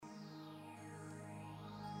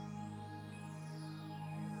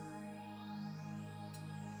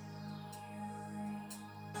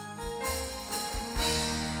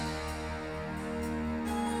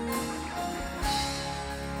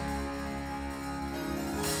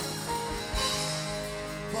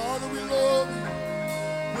we love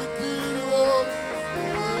you. We give you all.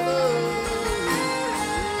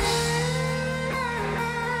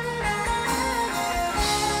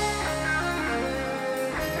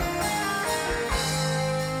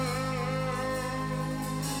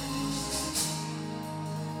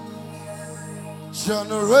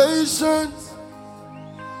 Generations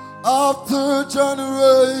after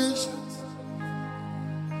generations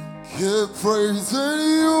keep praising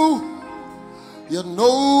you, yet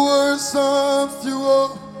no word sums you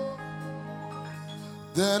up.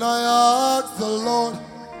 Then I asked the Lord,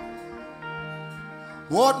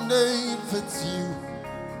 what name fits you?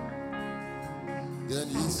 Then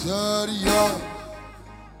he said, yeah.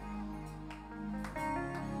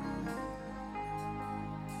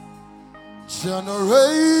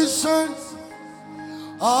 Generations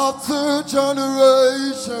after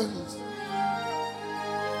generations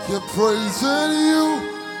keep praising you,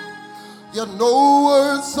 yet no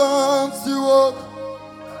word sums you up.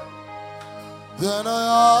 Then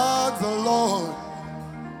I asked the Lord,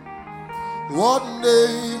 what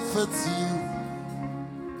name fits you?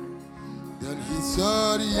 Then he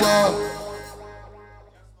said, yeah.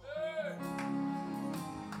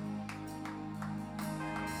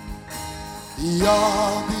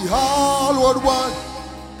 Yah, the Hallowed One,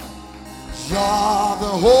 Yah, the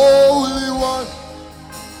Holy One,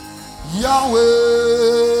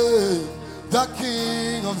 Yahweh, the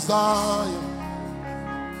King of Zion.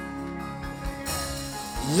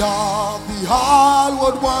 Yah, the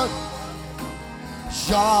Hallowed One,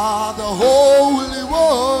 Yah, the Holy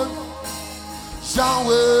One,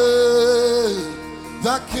 Yahweh,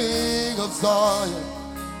 the King of Zion.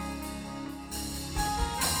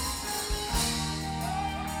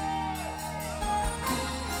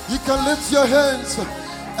 You can lift your hands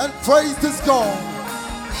and praise this God.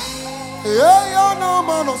 Yeah, no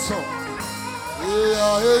man also.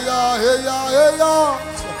 Yeah.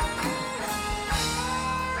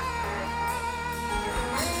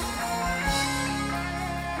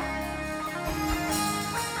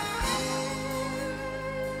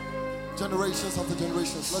 Generations after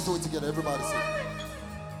generations. Let's do it together. Everybody sing.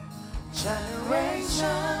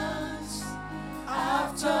 Generations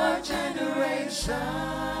after generations,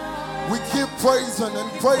 we keep praising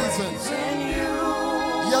and praising. You,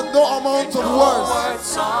 yet no amount of words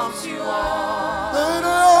sums you up. Then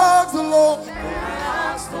I ask the Lord,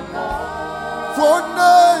 what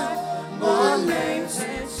name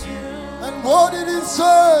fits you? And what did he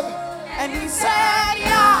say? And he said,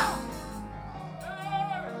 yeah.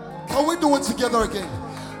 Can we do it together again?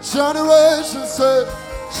 Generations say,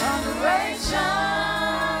 generations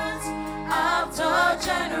after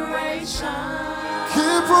generations,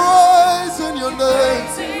 keep praising your name.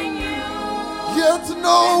 praising you, Yet to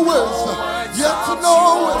know it.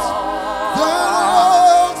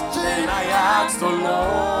 Then I asked the Lord,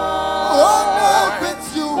 what name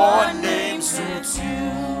suits you? what name suits you?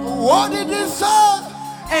 What did he say?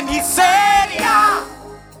 And he said, yeah.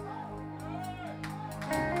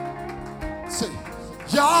 Say,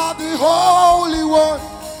 Yah, the Holy One,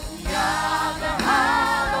 Yah, the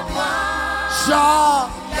Hallowed One, Yah,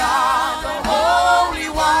 Yah, the Holy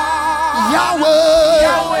One, Yahweh,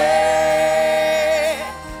 Yahweh,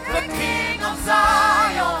 the King of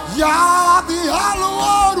Zion, Yah, the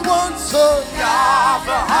Hallowed One, sir. Yah,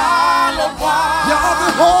 the Hallowed One, Yah, the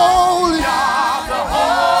Holy, Yah, the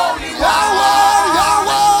Holy One, Yahweh,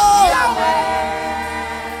 Yahweh,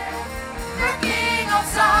 the King of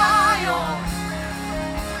Zion.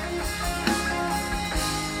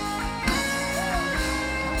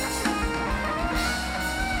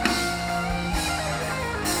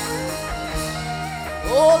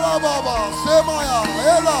 Ola Baba, Semaya,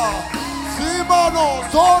 Ela, Simano,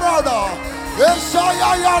 Sorada,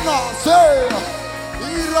 Eshayayana, Se,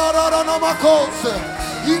 Irarana Namakose,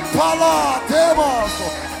 Impala, Temaso,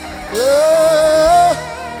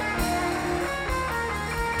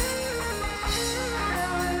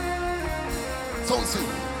 So we sing,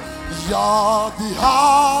 Yah, the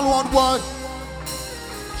Hallowed One,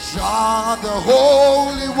 Yah, the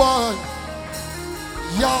Holy One,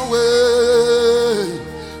 Yahweh,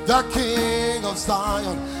 the King of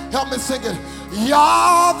Zion. Help me sing it.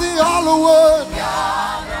 Yah, the Hallowed,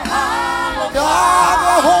 Yah, the Hallowed Yah,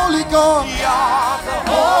 the Holy God, Yah, the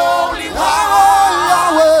Holy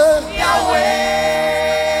Yahweh, One, Yahweh,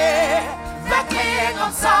 the King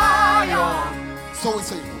of Zion. So we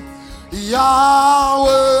sing, Yahweh,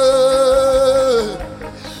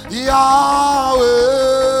 Yahweh,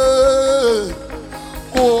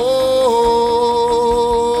 oh,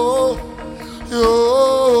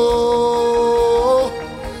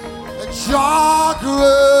 and Jah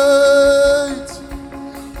great,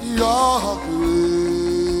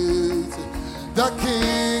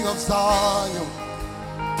 Zion.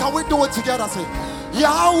 Can we do it together? Say,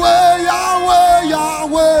 Yahweh, Yahweh,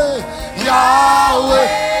 Yahweh, Yahweh,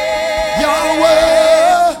 Yahweh,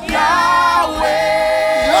 Yahweh,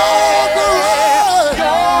 you're great,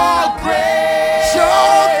 you're great,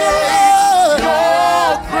 you're great,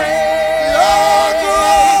 you're great, you're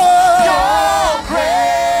great,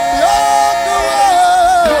 you're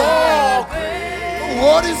you're great. great.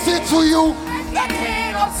 What is it to you? The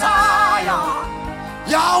King of Zion,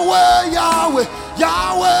 Yahweh, Yahweh,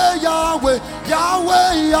 Yahweh, Yahweh,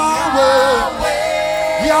 Yahweh, Yahweh,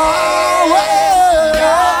 Yahweh,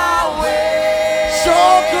 so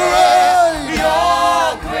great,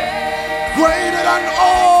 you're great, greater than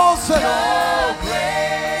all. Say, you're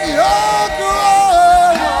great, you're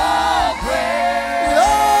great, you're great,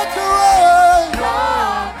 you're great,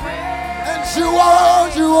 you're great. and you are,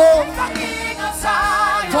 The King of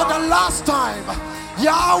Zion, for the last time.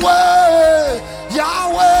 Yahweh,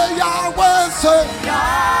 Yahweh, Yahweh, say,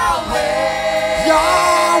 Yahweh,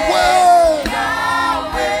 Yahweh,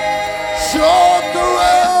 Yahweh, so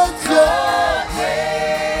great, yeah.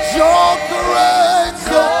 You're great,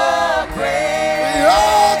 you're great,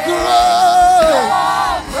 you're great, you're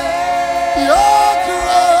great, you're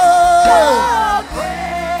great, you're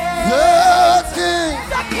great. the King.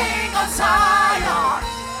 The King of Zion,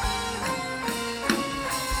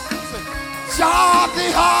 Jah the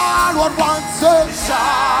hallowed one, say,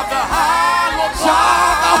 Shah the hallowed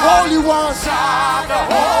Jah the one, holy one, Shah the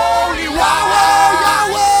holy one, Yahweh,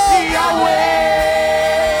 Yahweh, Yahweh,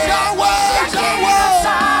 Yahweh, the King of Yahweh,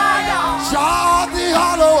 Zion, Jah the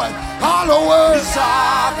hallowed, hallowed,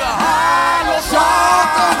 Shah the hallowed Jah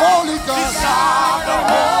the one, holy God, Shah the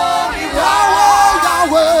holy one, Yahweh,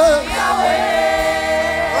 Yahweh, Yahweh,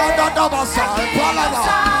 Radadabasai, Palada.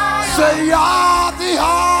 Zion, Say, Yah the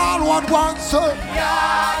hallowed one, say,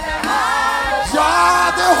 Yah the hallowed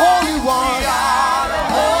Jah the holy one, Yah the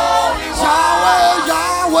holy one, Yahweh,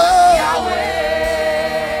 Yahweh. Yahweh,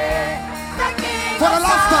 the King For the of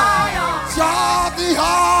last Zion, time, Jah the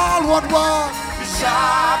hallowed one,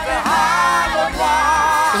 Shah the hallowed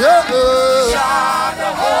one, yeah, Shah the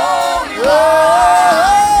holy one, yeah.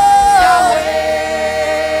 Yahweh,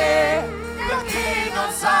 the King of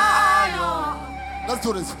Zion. Let's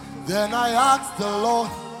do this. Then I asked the Lord,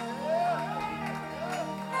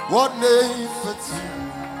 what name fits you?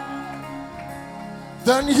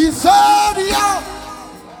 Then he said, yeah.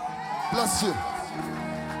 Bless you.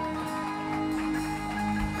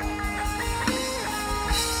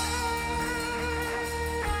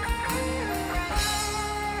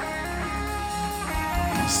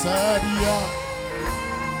 He said, yeah.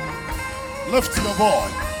 Lift your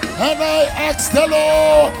voice. And I asked the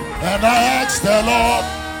Lord, and I asked the Lord,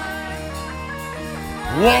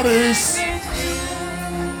 what is?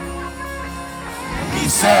 He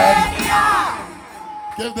said,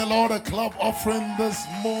 give the Lord a clap offering this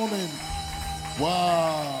morning.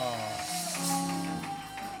 Wow.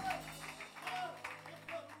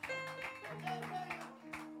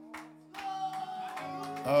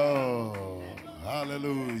 Oh,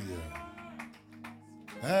 hallelujah.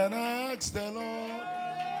 And I asked the Lord,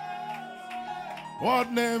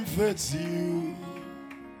 what name fits you?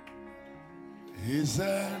 He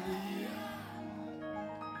said, yeah.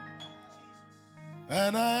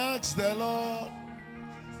 And I asked the Lord,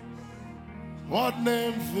 what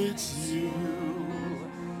name fits you?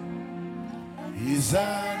 He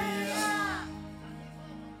said, yeah.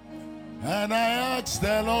 And I asked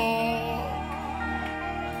the Lord,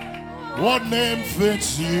 what name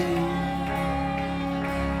fits you?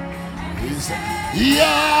 He said,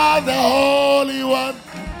 yeah, the Holy One.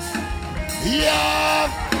 Yeah,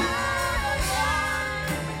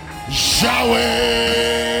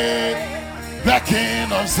 Yahweh, the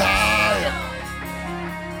King of Zion.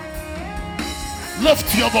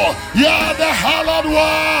 Lift your voice. You're the hallowed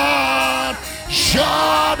one.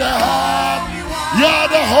 You're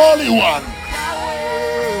the Holy One.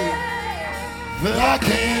 The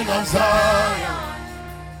King of Zion.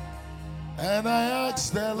 And I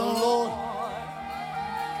asked the Lord,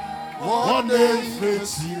 what name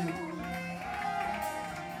fits you?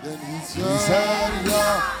 Then he said,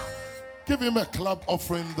 yeah. Give him a clap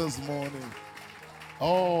offering this morning.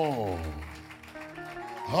 Oh.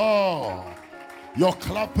 Your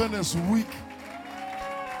clapping is weak.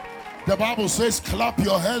 The Bible says, clap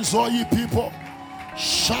your hands, all ye people.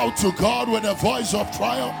 Shout to God with a voice of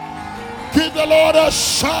triumph. Give the Lord a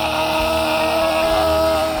shout.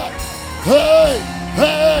 Hey,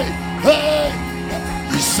 hey, hey.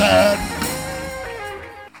 He said,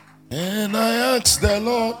 and I asked the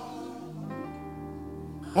Lord,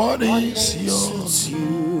 what is yours?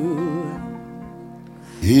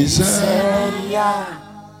 He said,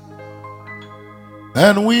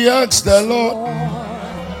 and we asked the Lord,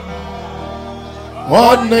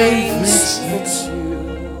 what name fits you?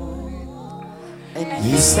 And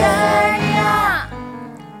he said,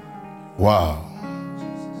 wow.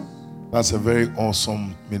 That's a very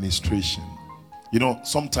awesome ministration. You know,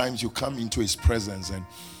 sometimes you come into his presence and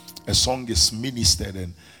a song is ministered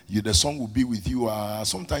and the song will be with you.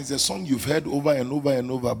 Sometimes the song you've heard over and over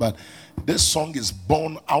and over, but this song is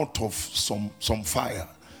born out of some fire.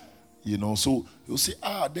 You know, so you'll say,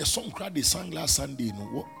 the song crowd they sang last Sunday. You know,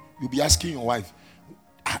 what? You'll be asking your wife,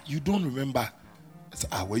 you don't remember? I say,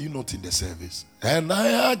 were you not in the service? And I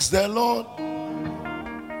asked the Lord,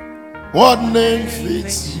 what name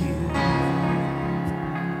fits you?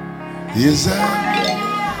 He said,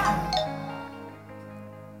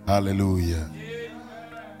 hallelujah.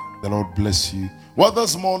 The Lord bless you. Well,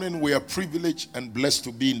 this morning we are privileged and blessed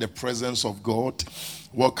to be in the presence of God.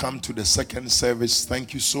 Welcome to the second service.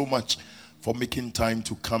 Thank you so much for making time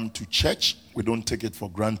to come to church. We don't take it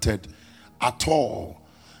for granted at all.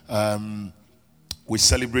 We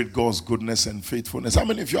celebrate God's goodness and faithfulness. How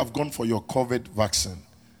many of you have gone for your COVID vaccine?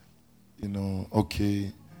 You know,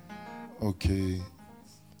 okay.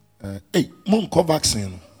 Hey, Monko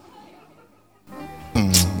vaccine.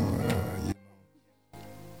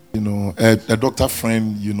 You know, a doctor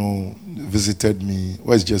friend, you know, visited me.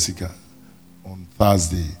 Where's Jessica? On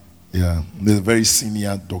Thursday. Yeah, there's a very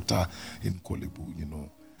senior doctor in Kolebu, you know.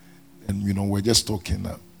 And, you know, we're just talking.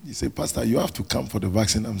 He said, Pastor, you have to come for the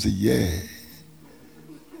vaccine. I'm saying, yeah.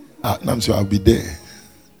 I'm sure I'll be there.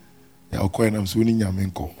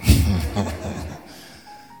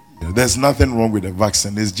 There's nothing wrong with the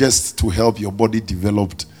vaccine. It's just to help your body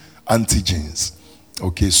develop antigens.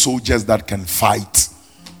 Okay, soldiers that can fight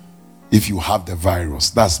if you have the virus.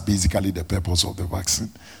 That's basically the purpose of the vaccine.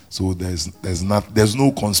 So there's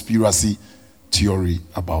no conspiracy theory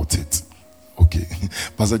about it. Okay.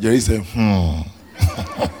 Pastor Jerry said,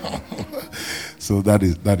 So that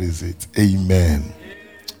is it. Amen.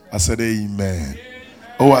 I said amen.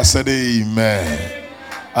 Oh, I said amen.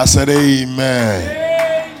 I said amen.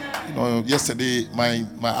 You know, yesterday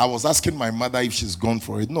I was asking my mother if she's gone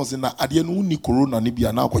for it. No, saying corona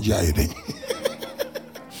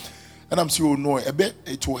and I'm sure no,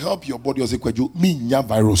 it will help your body.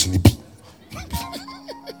 Virus.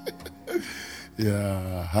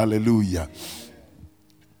 Yeah, hallelujah.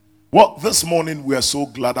 Well, this morning we are so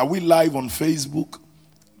glad. Are we live on Facebook?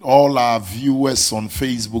 All our viewers on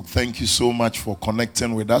Facebook, thank you so much for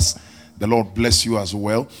connecting with us. The Lord bless you as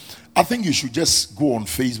well. I think you should just go on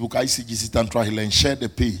Facebook, ICGC Tantra Hill, and share the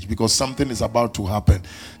page because something is about to happen.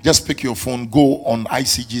 Just pick your phone, go on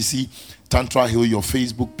ICGC Tantra Hill, your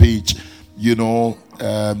Facebook page, you know,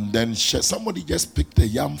 then share. Somebody just picked a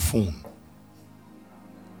Yam phone.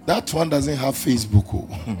 That one doesn't have Facebook. Oh.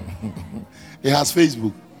 It has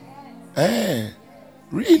Facebook.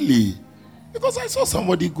 Really? Because I saw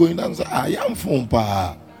somebody going down and say, Yam phone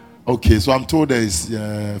pa. Okay, so I'm told there is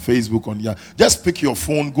Facebook on here. Just pick your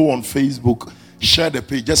phone, go on Facebook, share the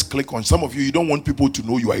page, just click on. Some of you don't want people to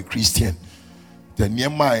know you are a Christian. Then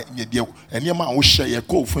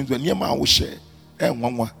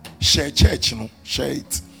share church, you know, share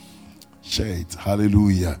it.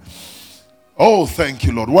 Hallelujah. Oh, thank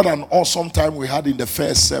you, Lord. What an awesome time we had in the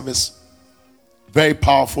first service. Very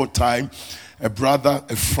powerful time. A brother,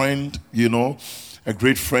 a friend, you know, a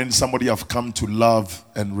great friend, somebody I've come to love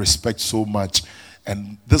and respect so much.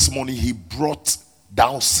 And this morning he brought,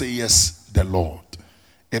 thou sayest the Lord.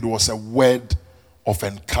 It was a word of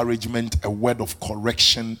encouragement, a word of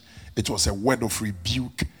correction. It was a word of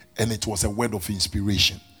rebuke, and it was a word of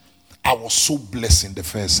inspiration. I was so blessed in the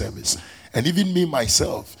first service. And even me,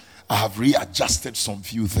 myself, I have readjusted some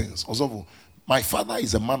few things. Also, my father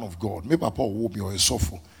is a man of God. My papa will be a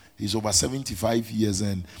sopho. He's over 75 years.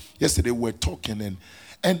 And yesterday we were talking.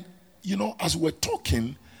 And you know, as we were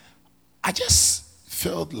talking, I just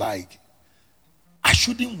felt like I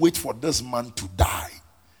shouldn't wait for this man to die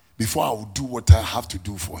before I will do what I have to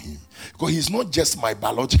do for him. Because he's not just my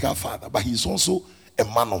biological father, but he's also a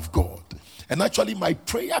man of God. And actually, my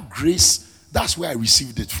prayer grace, that's where I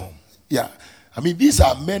received it from. Yeah. I mean, these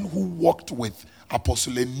are men who walked with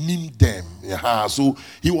Apostle Enim them. Yeah. So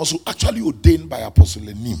he was actually ordained by Apostle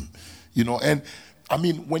Enim. You know, and I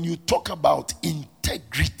mean, when you talk about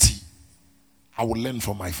integrity, I will learn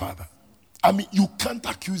from my father. I mean, you can't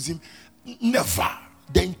accuse him. Never.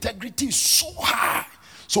 The integrity is so high.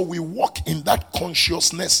 So we walk in that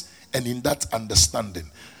consciousness and in that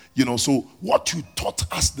understanding. You know, so what you taught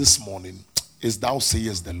us this morning is thou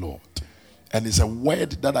sayest the Lord. And it's a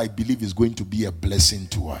word that I believe is going to be a blessing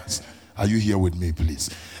to us. Are you here with me, please?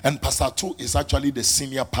 And Pastor Tu is actually the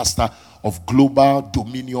senior pastor of Global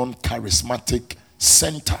Dominion Charismatic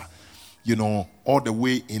Center, all the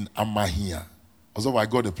way in Amahia. Also, I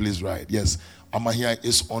got the place right. Yes, Amahia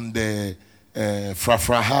is on the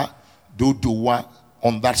Frafraha, Dodowa,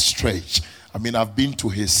 on that stretch. I mean, I've been to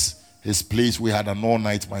his place. We had an all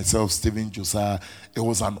night, myself, Stephen Josiah. It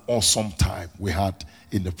was an awesome time we had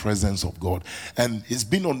in the presence of God. And he's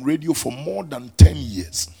been on radio for more than 10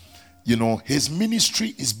 years. His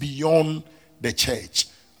ministry is beyond the church.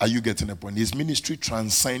 Are you getting the point? His ministry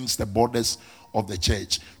transcends the borders of the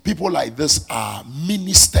church. People like this are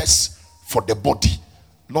ministers for the body,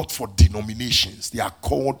 not for denominations. They are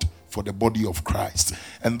called for the body of Christ.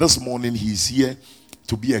 And this morning he's here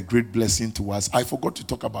to be a great blessing to us. I forgot to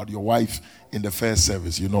talk about your wife in the first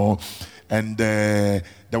service, And the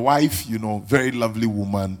wife, very lovely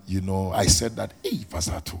woman, I said that, hey,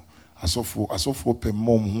 Pastor Tu, I saw for pe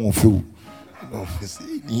mom who feel,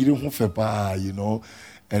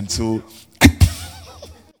 and so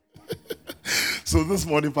so this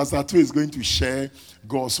morning Pastor Tu is going to share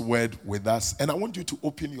God's word with us, and I want you to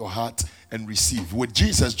open your heart and receive with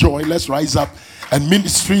Jesus joy. Let's rise up, and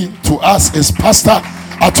ministry to us is Pastor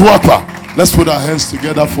Atuapa. Let's put our hands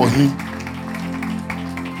together for him.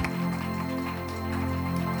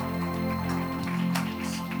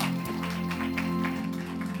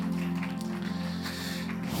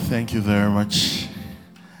 Thank you very much.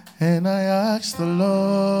 And I asked the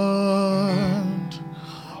Lord,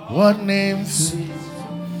 what name fits?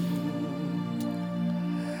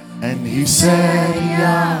 And he said,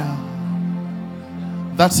 yeah.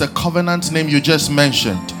 That's a covenant name you just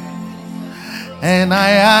mentioned. And I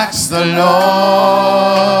asked the Lord,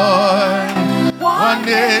 what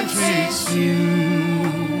name fits you?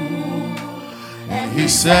 And he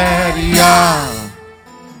said, yeah.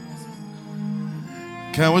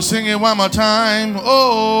 Can we sing it one more time?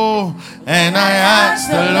 Oh, and I asked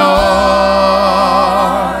the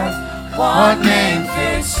Lord, what name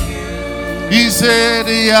fits you? He said,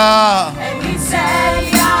 yeah. And he said,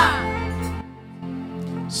 yeah.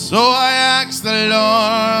 So I asked the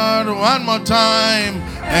Lord one more time,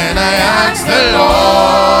 and I asked the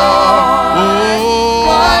Lord, oh,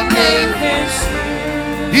 what name fits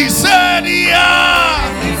you? He said, yeah.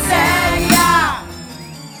 And he said, yeah.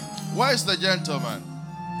 Where's the gentleman?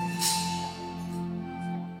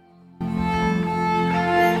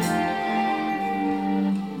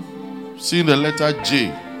 Seeing the letter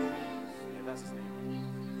J.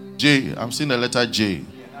 J. I'm seeing the letter J.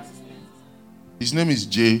 His name is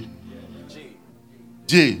J.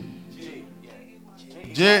 J.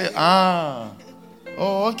 J. Ah.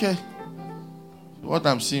 Oh, okay. What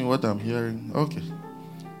I'm seeing, what I'm hearing. Okay.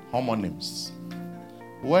 Homonyms.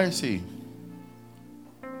 Where is he?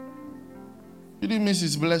 You didn't miss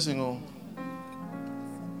his blessing, oh.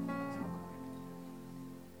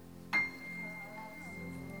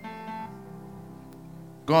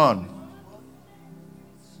 Gone.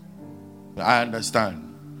 I understand.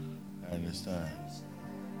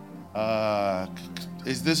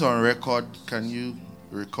 Is this on record? Can you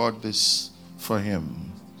record this for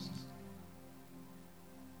him?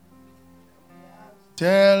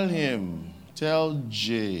 Tell him, tell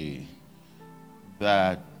Jay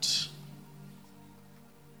that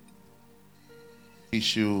he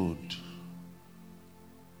should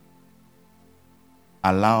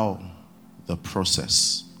allow the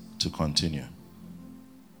process to continue.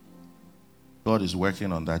 God is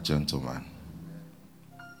working on that gentleman.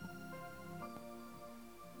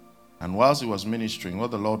 And whilst he was ministering,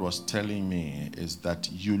 what the Lord was telling me is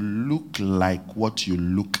that you look like what you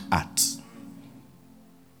look at.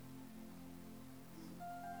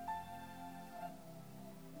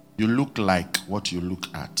 You look like what you look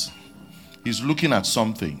at. He's looking at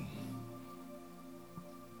something,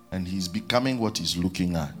 and he's becoming what he's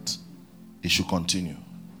looking at. He should continue.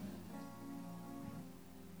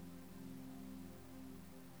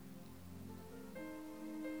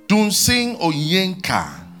 Dunsing Oyenka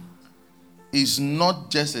is not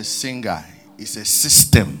just a singer, it's a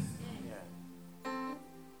system.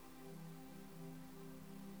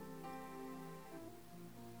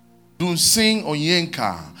 Dunsing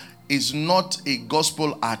Oyenka is not a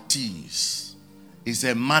gospel artist, it's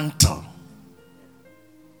a mantle.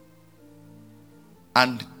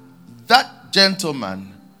 And that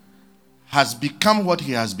gentleman has become what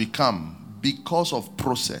he has become because of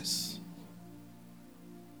process.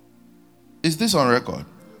 Is this on record?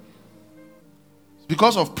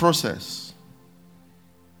 Because of process.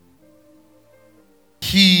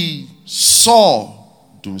 He saw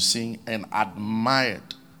Dunsing and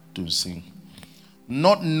admired Dunsing,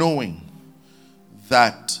 not knowing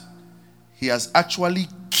that he has actually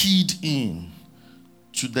keyed in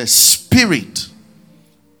to the spirit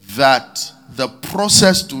that the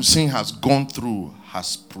process to sin has gone through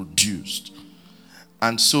has produced.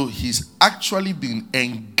 And so he's actually been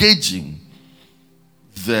engaging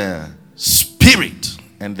the spirit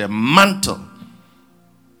and the mantle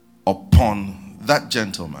upon that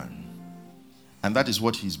gentleman. And that is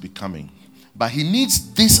what he's becoming. But he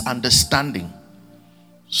needs this understanding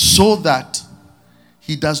so that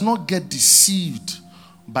he does not get deceived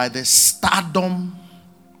by the stardom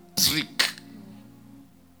trick.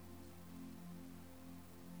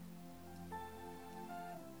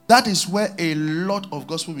 That is where a lot of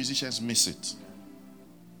gospel musicians miss it.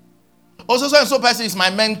 Also, so and so person is my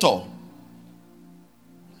mentor.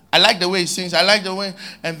 I like the way he sings. I like the way.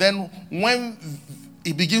 And then when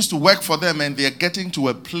it begins to work for them and they're getting to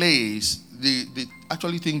a place, they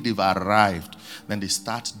actually think they've arrived. Then they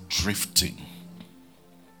start drifting.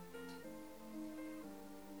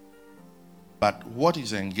 But what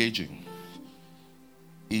is engaging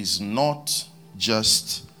is not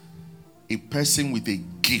just a person with a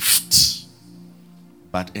gift,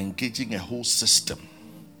 but engaging a whole system.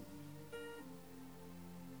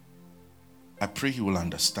 I pray he will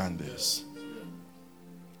understand this.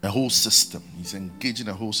 A whole system. He's engaging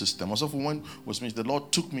a whole system. Also, when the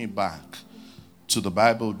Lord took me back to the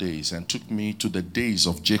Bible days and took me to the days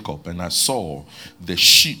of Jacob, and I saw the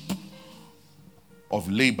sheep of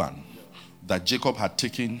Laban that Jacob had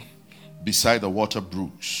taken beside the water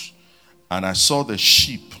brooks. And I saw the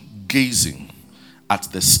sheep gazing at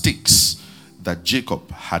the sticks that Jacob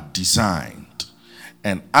had designed.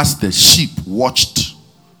 And as the sheep watched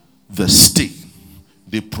the stick,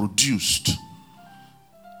 they produced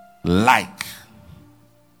like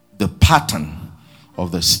the pattern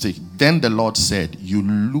of the stick. Then the Lord said, you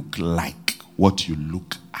look like what you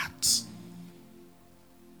look at.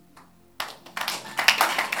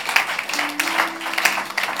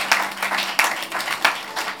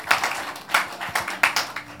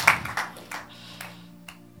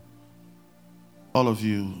 All of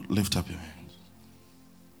you, lift up your hands.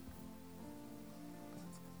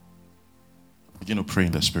 Begin to pray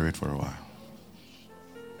in the Spirit for a while.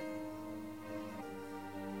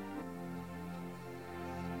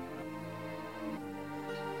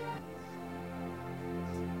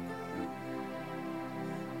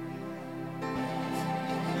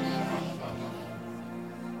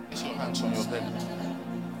 Place your hands on your belly.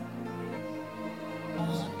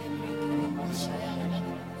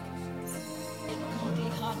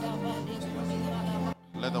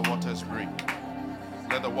 Let the waters break.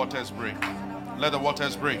 Let the waters break. Let the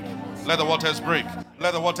waters break. Let the waters break.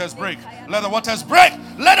 Let the waters break. Let the waters break.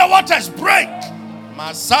 Let the waters break.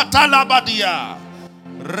 Masata labadia.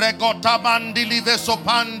 Regota bandili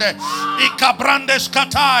vesopande. Ikabrandes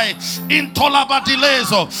katai.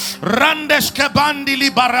 Intolabadilezo. Randes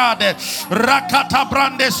kebandili barade. Rakata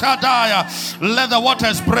brandes hadaya. Let the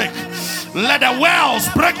waters break. Let the wells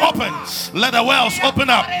break open. Let the wells open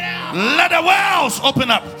up. Let the wells open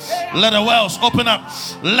up. Let the wells open up.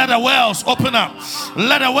 Let the wells open up.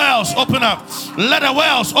 Let the wells open up. Let the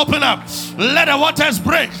wells open up. Let the waters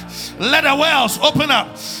break. Let the wells open up.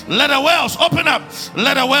 Let the wells open up.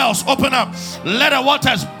 Let the wells open up. Let the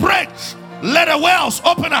waters break. Let the wells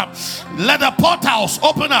open up. Let the portals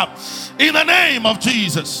open up. In the name of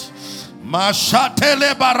Jesus.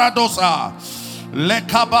 Mashatele baradosa.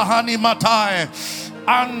 Lekabahani matai.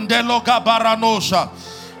 Andeloga baranosha.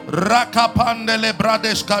 Rakapandele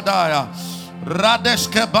bradeskadaya.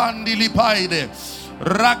 Radeske bandili paide.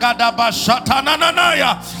 Ragadaba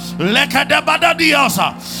shatananaya. Lekadabada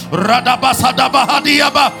diosa. Radabasada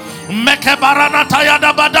bahadiaba. Mekebaranataya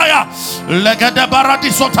dabadaya.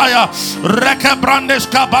 Legedebaradisotaya.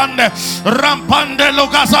 Rekebrandeska bande. Rampande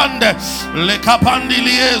logazande. Lekapandi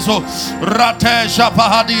liezo. Ratesha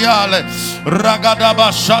pahadiale.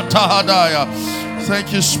 Ragadaba shatahadaya.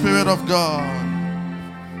 Thank you, Spirit of God.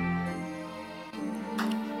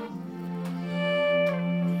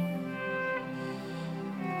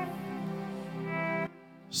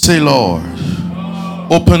 Say, Lord,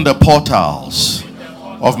 open the portals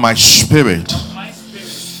of my spirit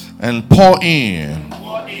and pour in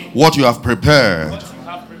what you have prepared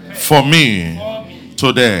for me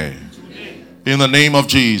today. In the name of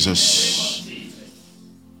Jesus.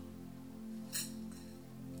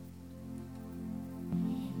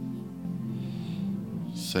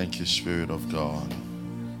 Thank you, Spirit of God.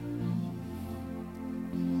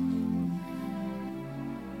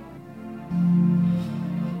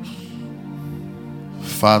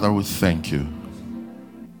 Father, we thank you.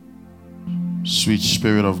 Sweet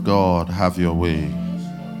Spirit of God, have your way.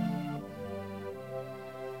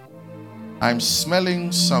 I'm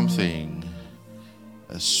smelling something,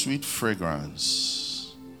 a sweet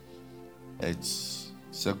fragrance. It's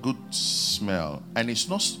a good smell, and it's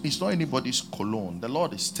not anybody's cologne. The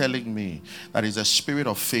Lord is telling me that it's a spirit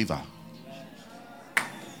of favor.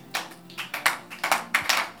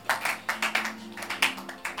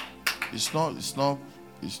 It's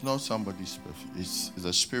not somebody's perfume. It's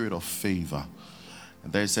a spirit of favor.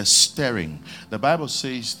 There's a stirring. The Bible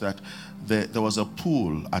says that there was a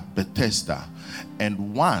pool at Bethesda,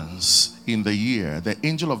 and once in the year the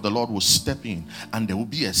angel of the Lord will step in and there will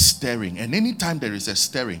be a stirring. And anytime there is a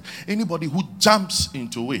stirring, anybody who jumps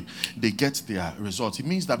into it, they get their results. It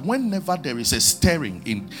means that whenever there is a stirring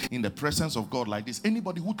in the presence of God like this,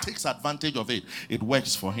 anybody who takes advantage of it, it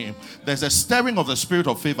works for him. There's a stirring of the spirit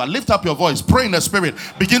of favor. Lift up your voice, pray in the spirit,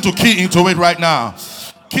 begin to key into it right now.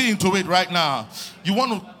 Key into it right now. You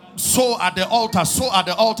want to sow at the altar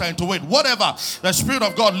into it. Whatever the Spirit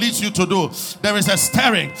of God leads you to do, there is a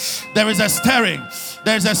stirring. There is a stirring.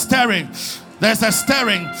 There's a stirring. There's a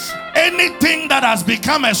stirring. Anything that has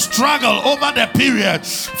become a struggle over the period,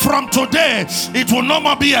 from today, it will no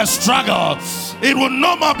more be a struggle. It will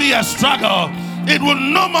no more be a struggle. It will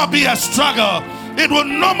no more be a struggle. It will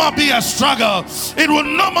no more be a struggle. It will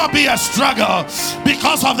no more be a struggle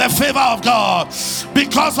because of the favor of God.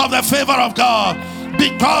 Because of the favor of God.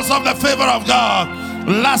 Because of the favor of God.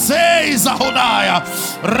 Lase Zahodaya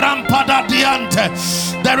Rampada Diante.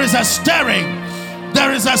 There is a stirring.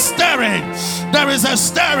 There is a stirring. There is a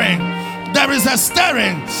stirring. There is a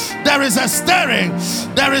stirring. There is a stirring.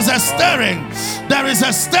 There is a stirring. There is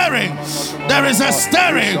a stirring. There is a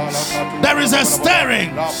stirring. There is a stirring.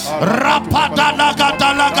 Rapada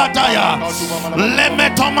lagata lagataya.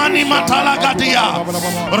 Lemetomani matalagadia.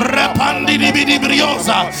 Repandi di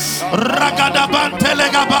briosa. Ragada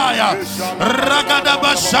bantelegabaya. Ragada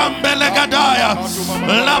bashambelegadaya.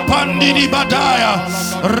 Lapandi di badaya.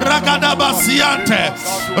 Ragada basiante.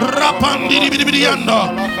 Rapandi di briando.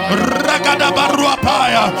 Ragada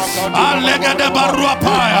baruapaya. Alegada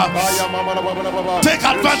baruapaya. Take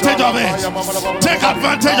advantage of it. Take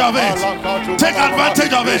advantage of it. Take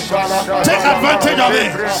advantage of it. Take advantage of it.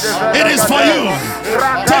 It is for you.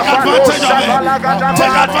 Take advantage of it.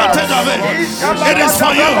 Take advantage of it. It is for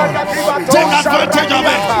you. Take advantage of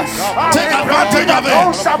it. Take advantage of it.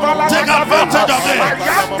 Take advantage of it.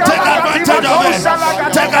 Take advantage of it.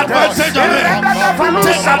 Take advantage of it.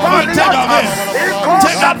 Take advantage of it.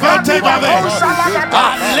 Take advantage of it.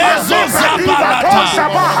 Alezo zabalata.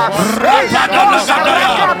 Rapada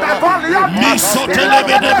lagadaya.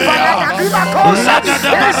 Misotelebedebea.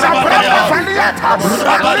 Lagada barabaya.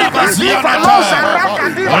 Rabada basianata.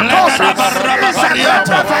 Lagada barabariata.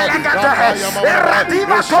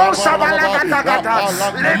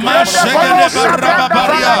 Mashegede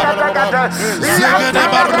barabaria. Zegede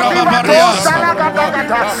barabaria.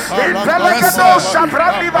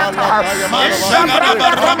 Mashegede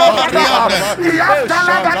barabaria.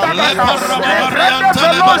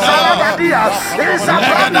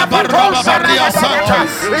 Legada barabaria santa.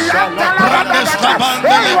 Brandes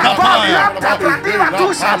kabandele kapaya.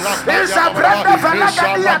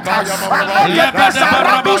 Legada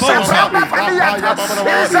barababosa.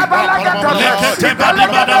 Lekete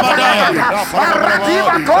badabadabadaya.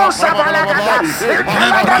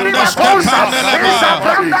 Membrandes kapandele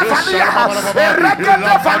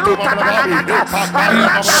in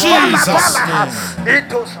Jesus'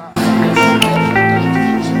 name.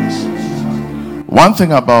 One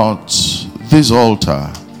thing about this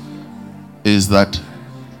altar is that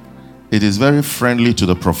it is very friendly to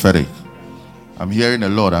the prophetic. I'm hearing a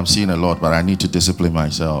lot, I'm seeing a lot, but I need to discipline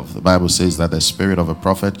myself. The Bible says that the spirit of a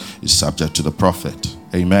prophet is subject to the prophet.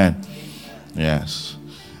 Amen. Yes.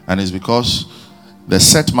 And it's because the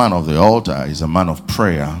set man of the altar is a man of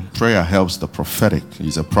prayer. Prayer helps the prophetic.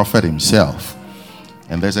 He's a prophet himself.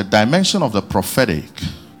 And there's a dimension of the prophetic.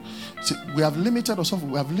 See, we have limited ourselves.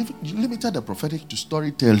 We have limited the prophetic to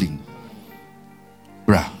storytelling.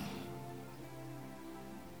 Bruh.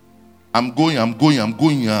 I'm going,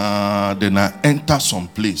 then I enter some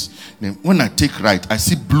place. Then when I take right, I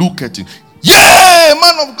see blue curtain. Yeah,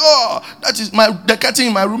 man of God. That is the curtain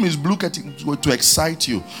in my room is blue curtain to excite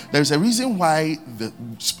you. There is a reason why the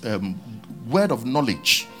word of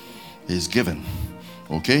knowledge is given.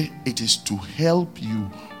 Okay? It is to help you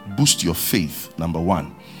boost your faith, number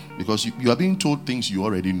one. Because you are being told things you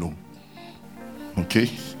already know.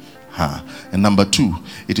 Okay? And number two,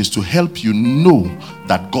 it is to help you know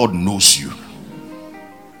that God knows you.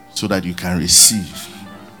 So that you can receive.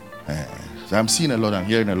 So I'm seeing a lot, I'm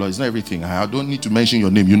hearing a lot. It's not everything. I don't need to mention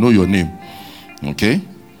your name. You know your name. Okay?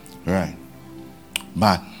 All right.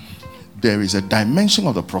 But there is a dimension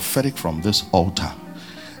of the prophetic from this altar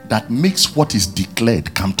that makes what is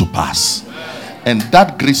declared come to pass. And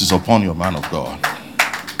that grace is upon your man of God.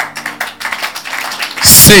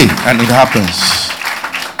 Say, and it happens.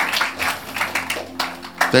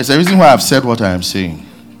 There's a reason why I've said what I am saying.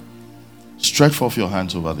 Stretch forth your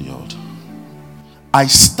hands over the altar. I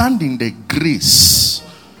stand in the grace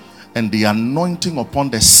and the anointing upon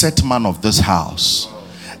the set man of this house,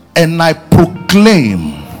 and I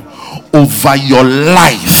proclaim over your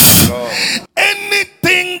life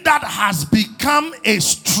anything that has become a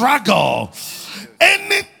struggle,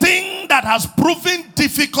 anything that has proven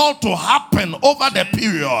difficult to happen over the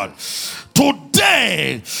period,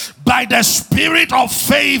 today, by the spirit of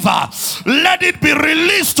favor, let it be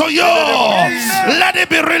released to you. Let it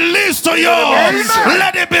be released to you.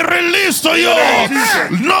 Let it be released to you.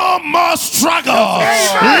 No more struggle.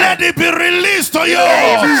 Let it be released to you.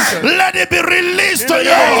 Let it be released to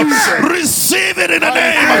you. Receive it in the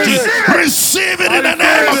name of Jesus. Receive it in the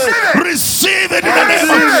name of Jesus. Receive it in the name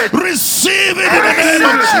of Jesus. Receive it in the name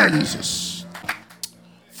of Jesus.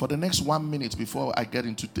 For the next 1 minute before I get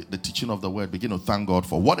into the teaching of the word, begin to thank God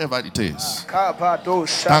for whatever it is.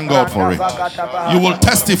 Thank God for it. You will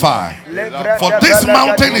testify. For this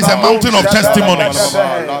mountain is a mountain of testimonies.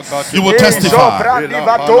 You will testify.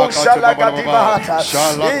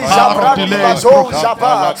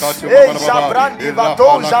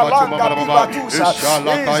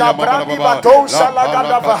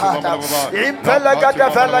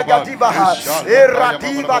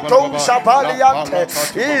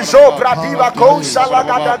 Izobradiva kousa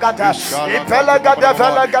lagadagata ipelaga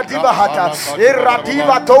velaga divahata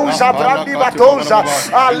irradiva touza brandiva touza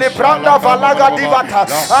alibranda valaga divata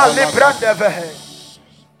alibrande vehe.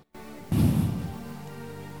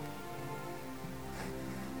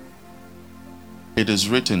 It is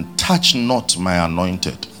written, touch not my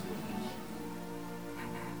anointed.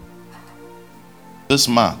 This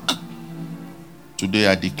mark today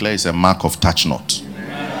I declare is a mark of touch not.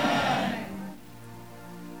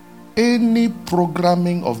 Any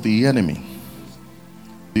programming of the enemy,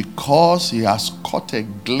 because he has caught a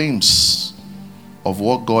glimpse of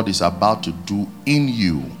what God is about to do in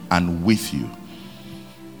you and with you,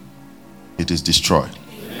 it is destroyed.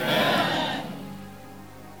 Amen.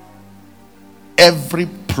 Every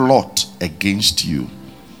plot against you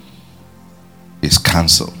is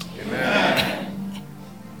cancelled. Amen.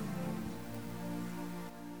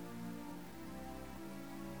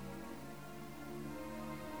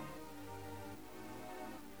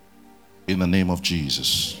 In the name of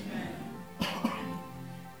Jesus.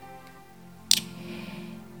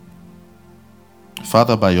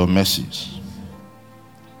 Father, by your mercies,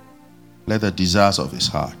 let the desires of his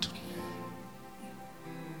heart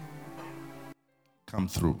come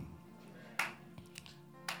through.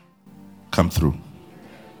 Come through.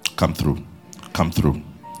 Come through. Come through.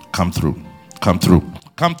 Come through. Come through.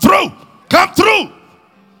 Come through. Come through.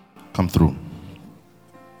 Come through.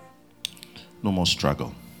 No more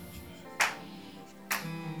struggle.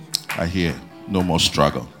 I hear no more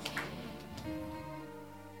struggle.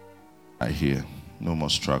 I hear no more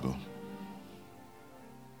struggle.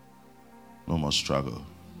 No more struggle.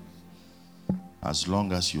 As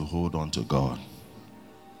long as you hold on to God,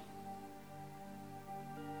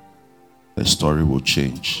 the story will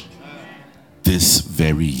change this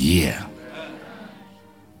very year.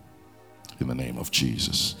 In the name of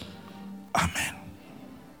Jesus. Amen.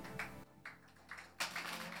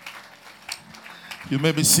 You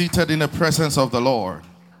may be seated in the presence of the Lord.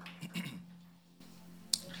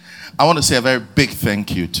 I want to say a very big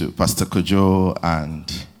thank you to Pastor Kojo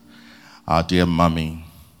and our dear mommy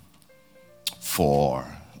for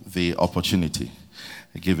the opportunity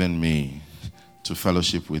given me to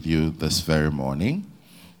fellowship with you this very morning.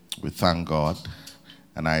 We thank God,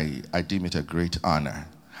 and I deem it a great honor.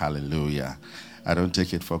 Hallelujah. I don't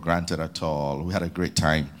take it for granted at all. We had a great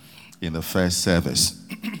time in the first service.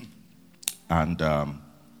 And I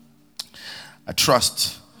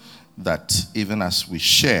trust that even as we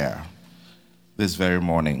share this very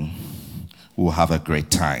morning, we'll have a great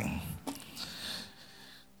time.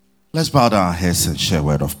 Let's bow down our heads and share a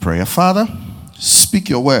word of prayer. Father, speak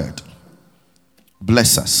your word.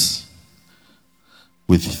 Bless us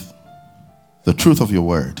with the truth of your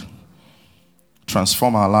word.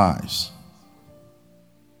 Transform our lives.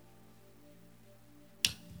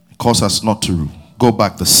 Cause us not to go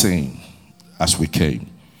back the same as we came.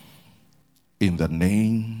 In the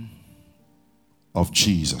name of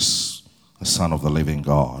Jesus, the Son of the living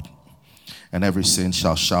God. And every saint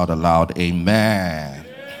shall shout aloud, Amen.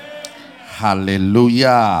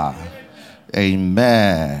 Hallelujah.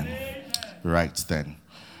 Amen. Right then.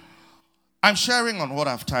 I'm sharing on what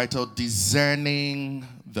I've titled Discerning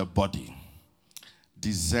the Body.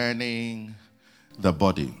 Discerning the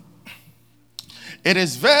Body. It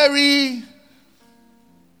is very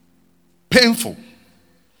painful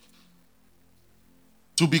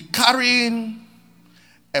to be carrying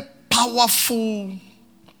a powerful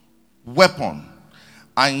weapon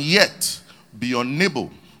and yet be unable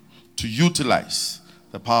to utilize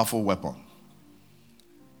the powerful weapon.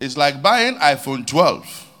 It's like buying iPhone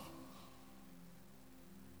 12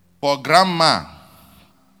 for grandma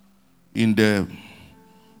in the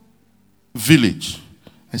village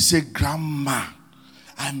and say, Grandma,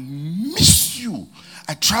 I miss you.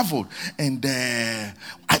 I traveled and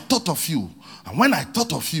I thought of you. And when I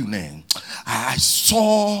thought of you, I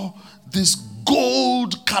saw this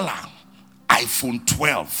gold color iPhone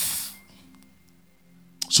 12.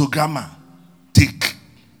 So Grandma, take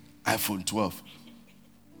iPhone 12.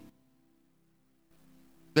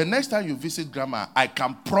 The next time you visit Grandma, I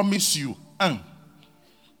can promise you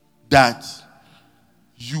that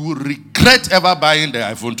you will regret ever buying the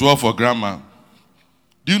iPhone 12 for Grandma.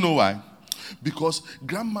 Do you know why? Because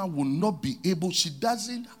Grandma will not be able, she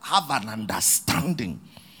doesn't have an understanding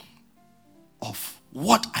of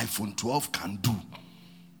what iPhone 12 can do.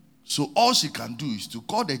 So all she can do is to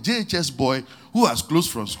call the JHS boy who has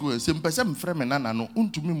closed from school and say,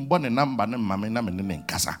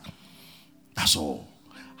 that's all.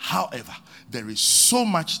 However, there is so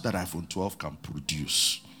much that iPhone 12 can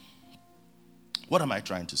produce. What am I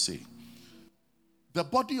trying to say? The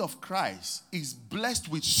body of Christ is blessed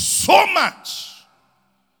with so much.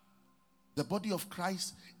 The body of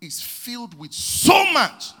Christ is filled with so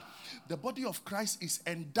much. The body of Christ is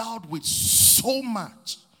endowed with so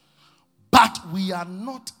much. But we are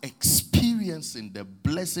not experiencing the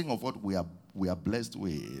blessing of what we are blessed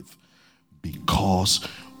with because,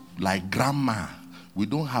 like Grandma, we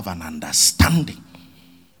don't have an understanding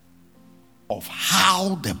of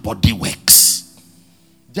how the body works.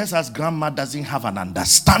 Just as Grandma doesn't have an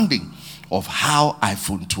understanding of how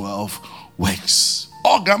iPhone 12 works.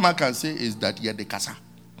 All Grandma can say is that you're the casa.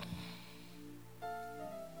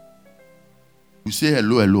 You say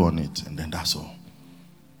hello on it, and then that's all.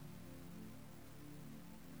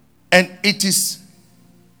 And it is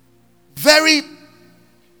very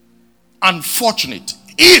unfortunate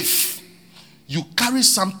if you carry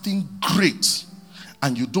something great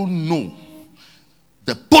and you don't know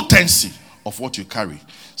the potency of what you carry.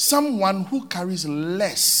 Someone who carries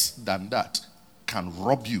less than that can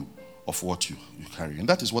rob you of what you carry. And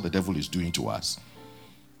that is what the devil is doing to us.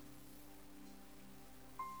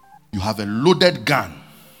 You have a loaded gun.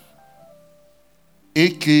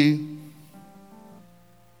 AK,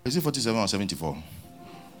 is it 47 or 74?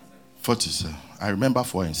 47. I remember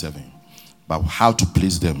 4 and 7. But how to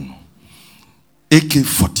place them.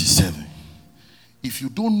 AK-47. If you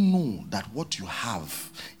don't know that what you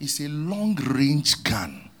have is a long-range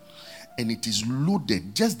gun and it is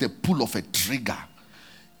loaded, just the pull of a trigger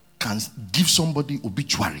can give somebody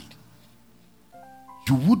obituary.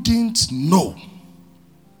 You wouldn't know.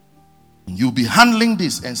 You'll be handling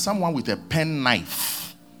this and someone with a pen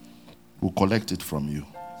knife will collect it from you.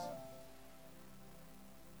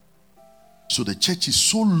 So the church is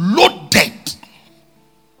so loaded.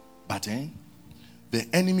 But the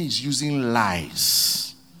enemy is using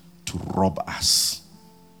lies to rob us.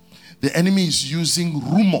 The enemy is using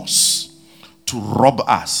rumors to rob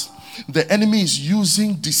us. The enemy is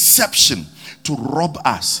using deception to rob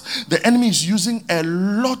us. The enemy is using a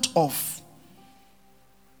lot of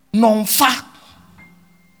non-fact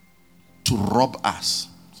to rob us.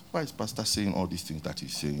 Why is Pastor saying all these things that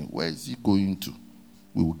he's saying? Where is he going to?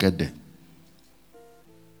 We will get there.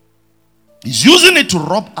 He's using it to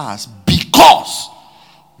rob us because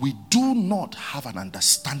we do not have an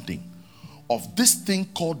understanding of this thing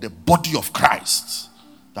called the body of Christ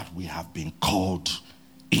that we have been called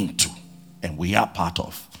into and we are part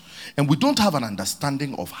of. And we don't have an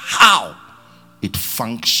understanding of how it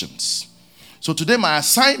functions. So today my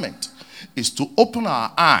assignment is to open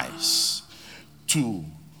our eyes to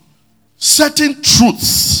certain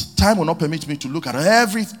truths. Time will not permit me to look at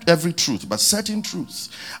every truth, but certain truths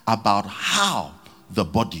about how the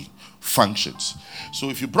body functions. So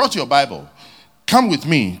if you brought your Bible, come with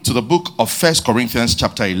me to the book of 1 Corinthians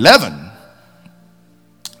chapter 11,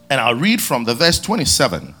 and I'll read from the verse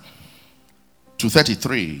 27 to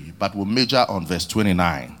 33, but we'll major on verse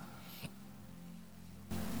 29.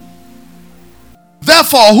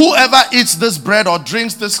 Therefore, whoever eats this bread or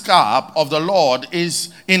drinks this cup of the Lord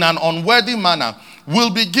is in an unworthy manner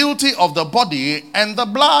will be guilty of the body and the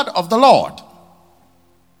blood of the Lord.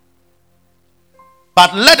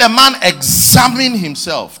 But let a man examine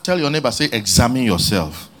himself. Tell your neighbor, say, examine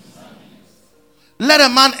yourself. Let a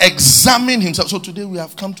man examine himself. So today we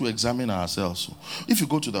have come to examine ourselves. So if you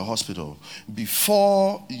go to the hospital,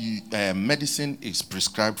 before medicine is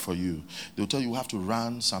prescribed for you, they'll tell you have to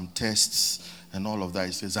run some tests and all of that.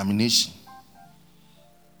 It's examination.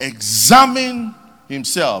 Examine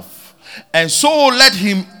himself. And so let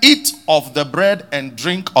him eat of the bread and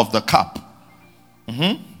drink of the cup.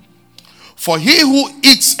 For he who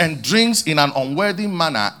eats and drinks in an unworthy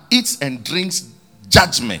manner eats and drinks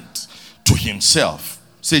judgment to himself.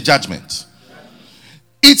 Say judgment.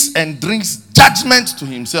 Eats and drinks judgment to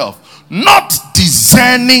himself, not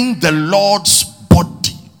discerning the Lord's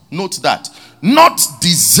body. Note that. Not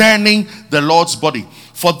discerning the Lord's body.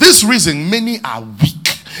 For this reason, many are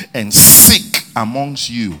weak and sick amongst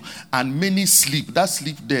you, and many sleep. That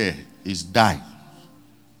sleep there is die.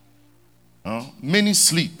 Many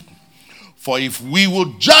sleep. For if we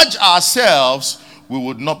would judge ourselves, we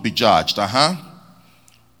would not be judged.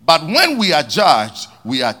 But when we are judged,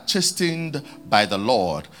 we are chastened by the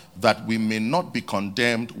Lord, that we may not be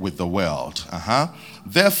condemned with the world.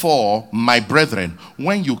 Therefore, my brethren,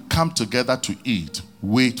 when you come together to eat,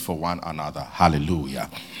 wait for one another. Hallelujah.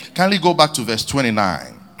 Kindly go back to verse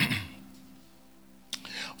 29.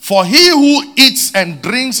 For he who eats and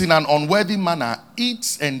drinks in an unworthy manner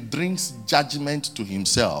eats and drinks judgment to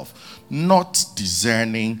himself, not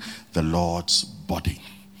discerning the Lord's body.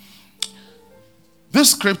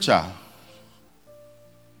 This scripture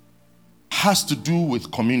has to do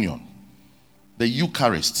with communion, the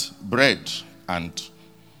Eucharist, bread and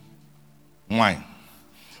wine.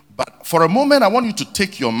 But for a moment, I want you to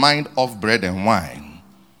take your mind off bread and wine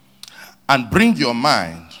and bring your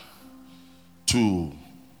mind to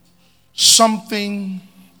something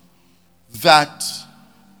that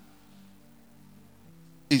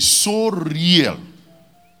is so real,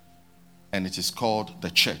 and it is called the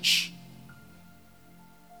church,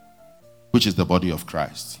 which is the body of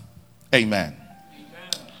Christ. Amen.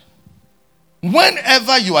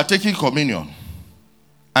 Whenever you are taking communion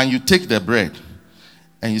and you take the bread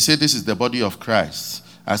and you say, this is the body of Christ,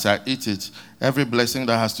 as I eat it, every blessing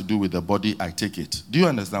that has to do with the body, I take it. Do you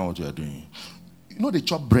understand what you are doing? You know they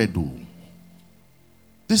chop bread though.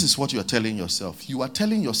 This is what you are telling yourself. You are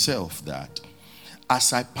telling yourself that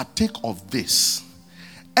as I partake of this,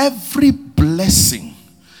 every blessing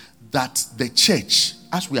that the church,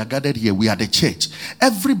 as we are gathered here, we are the church.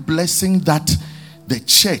 Every blessing that the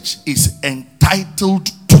church is entitled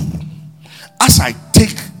to, as I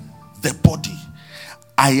take the body,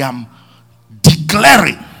 I am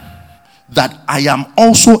declaring that I am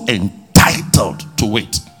also entitled to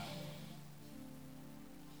it.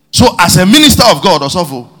 So as a minister of God,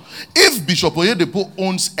 Osofo, if Bishop Oyedepo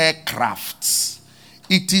owns aircrafts,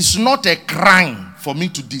 it is not a crime for me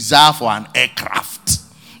to desire for an aircraft,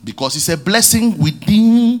 because it's a blessing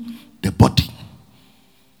within the body.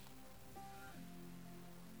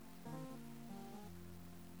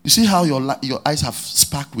 You see how your eyes have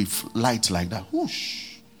sparked with light like that?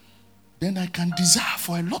 Whoosh. Then I can desire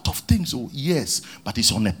for a lot of things. Oh, yes, but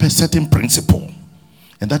it's on a certain principle.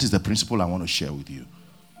 And that is the principle I want to share with you.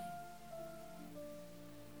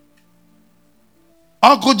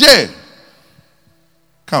 Uncle J,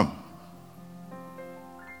 come.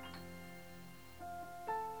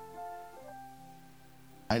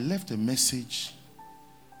 I left a message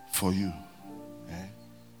for you.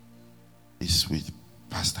 It's with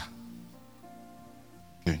Pastor.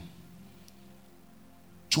 Okay.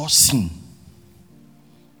 Just sing.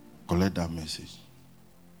 Collect that message.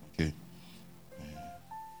 Okay.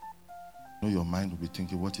 Know your mind will be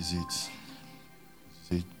thinking, what is it?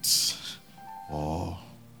 Is it or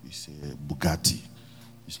it's a Bugatti?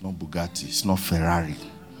 It's not Bugatti. It's not Ferrari.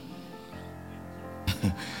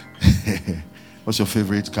 What's your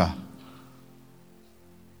favorite car?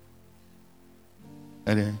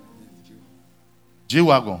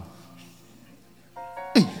 G-Wagon.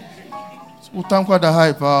 Hey, time quite the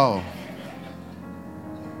hype, pal.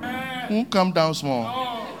 Come down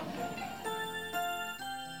small.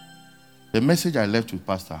 The message I left with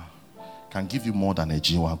Pastor can give you more than a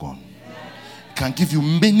G-Wagon. It can give you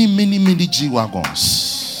many, many, many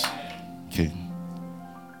G-Wagons. Okay.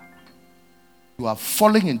 You are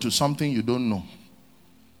falling into something you don't know.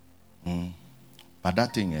 But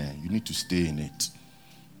that thing, you need to stay in it.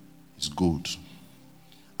 It's good.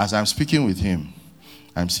 As I'm speaking with him,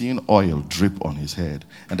 I'm seeing oil drip on his head,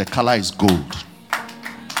 and the color is gold.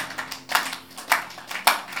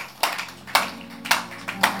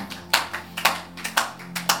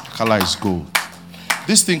 The color is gold.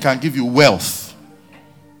 This thing can give you wealth.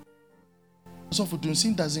 So for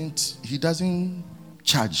Dunsin he doesn't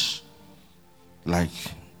charge. Like,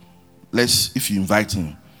 if you invite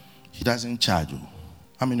him, he doesn't charge. Oh.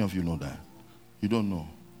 How many of you know that? You don't know.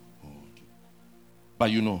 Oh, okay.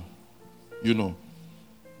 But you know. You know.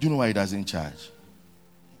 Do you know why he doesn't charge?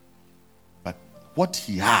 But what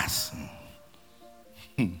he has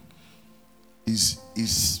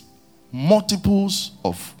is multiples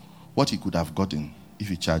of what he could have gotten if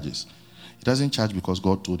he charges. He doesn't charge because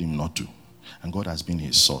God told him not to. And God has been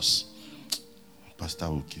his source. Pastor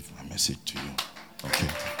will give a message to you. Okay.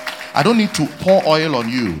 I don't need to pour oil on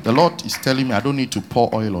you. The Lord is telling me I don't need to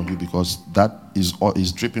pour oil on you because that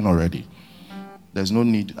is dripping already. There's no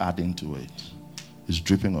need adding to it. It's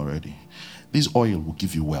dripping already. This oil will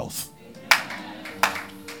give you wealth.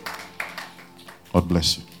 God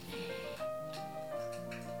bless you.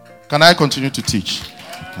 Can I continue to teach?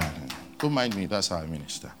 Don't mind me. That's how I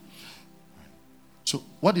minister. So,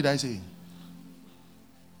 what did I say?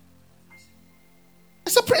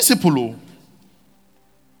 It's a principle. Oh.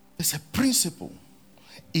 It's a principle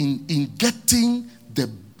in getting the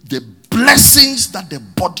blessings that the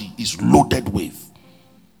body is loaded with.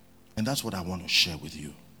 And that's what I want to share with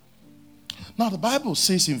you. Now, the Bible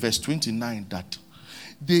says in verse 29 that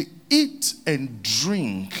they eat and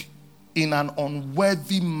drink in an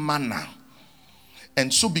unworthy manner.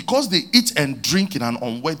 And so because they eat and drink in an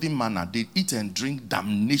unworthy manner, they eat and drink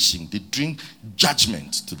damnation. They drink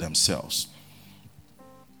judgment to themselves.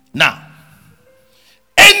 Now,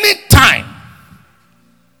 anytime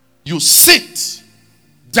you sit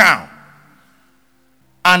down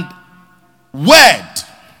and word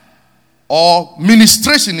or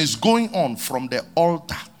ministration is going on from the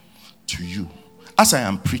altar to you, as I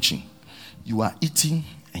am preaching, you are eating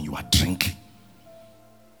and you are drinking.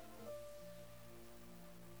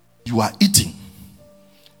 You are eating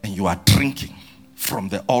and you are drinking from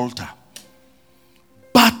the altar.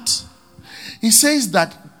 But he says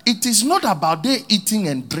that it is not about their eating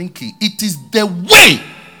and drinking. It is the way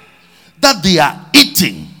that they are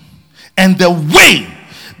eating and the way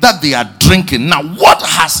that they are drinking. Now, what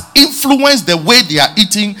has influenced the way they are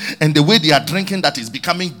eating and the way they are drinking that is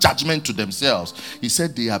becoming judgment to themselves? He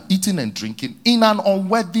said they are eating and drinking in an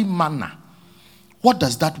unworthy manner. What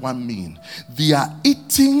does that one mean? They are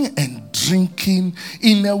eating and drinking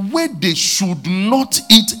in a way they should not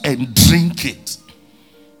eat and drink it.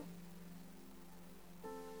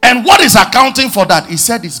 And what is accounting for that? He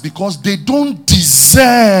said it's because they don't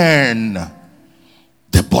discern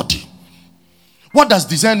the body. What does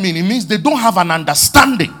discern mean? It means they don't have an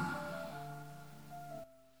understanding.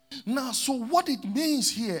 Now, so what it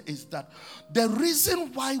means here is that the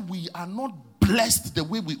reason why we are not blessed the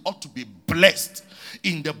way we ought to be blessed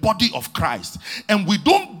in the body of Christ, and we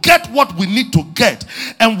don't get what we need to get,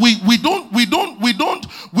 and we don't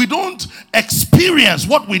experience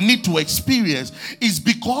what we need to experience, is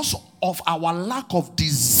because of our lack of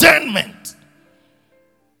discernment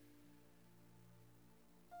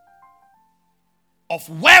of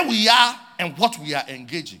where we are and what we are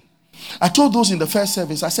engaging. I told those in the first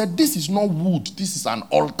service, I said, this is not wood, this is an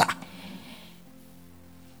altar.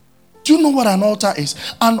 Do you know what an altar is?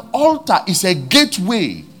 An altar is a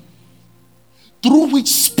gateway through which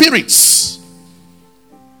spirits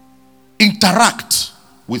interact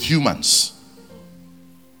with humans.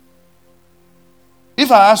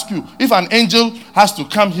 If I ask you, if an angel has to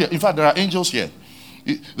come here, in fact, there are angels here.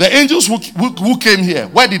 The angels who came here,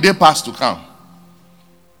 where did they pass to come?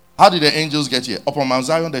 How did the angels get here? Upon Mount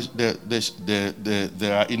Zion,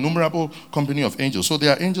 there are innumerable company of angels. So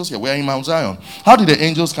there are angels here. We are in Mount Zion. How did the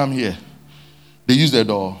angels come here? They used the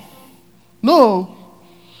door. No.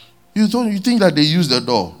 You think that they used the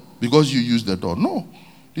door because you used the door. No.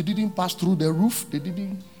 They didn't pass through the roof.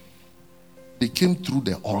 They came through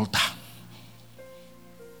the altar.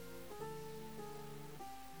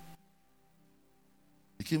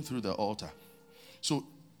 They came through the altar. So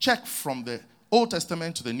check from the Old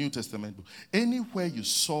Testament to the New Testament. Anywhere you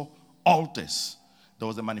saw altars, there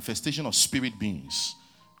was a manifestation of spirit beings.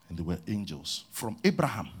 And they were angels. From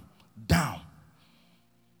Abraham down.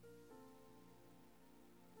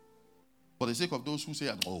 For the sake of those who say,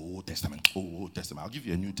 oh, Old Testament, I'll give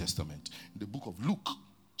you a New Testament. In the book of Luke,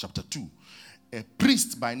 chapter 2, a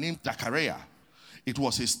priest by name Zachariah, it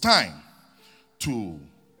was his time to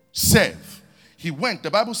serve. He went, the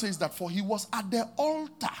Bible says that for he was at the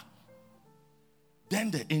altar. Then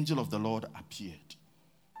the angel of the Lord appeared.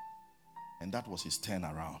 And that was his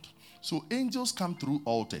turnaround. So angels come through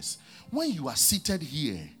altars. When you are seated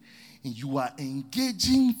here, you are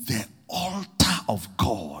engaging the altar of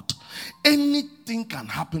God. Anything can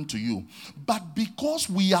happen to you. But because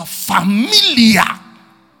we are familiar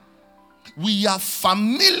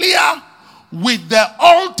with the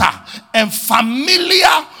altar and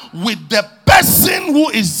familiar with the person who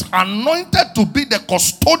is anointed to be the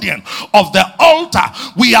custodian of the altar.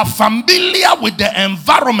 We are familiar with the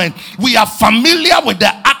environment. We are familiar with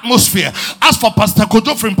the atmosphere. As for Pastor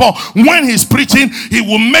Kojo Frimpong, when he's preaching, he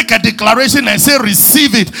will make a declaration and say,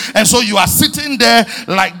 receive it. And so you are sitting there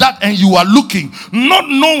like that and you are looking, not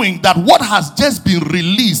knowing that what has just been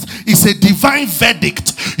released is a divine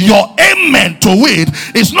verdict. Your amen to it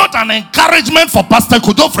is not an encouragement for Pastor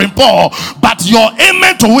Kojo Frimpong, but your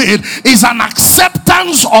amen to it is an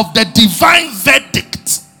acceptance of the divine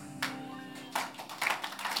verdict.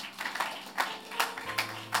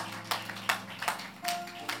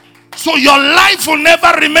 So your life will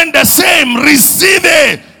never remain the same. Receive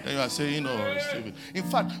it. And you are saying, receive it. In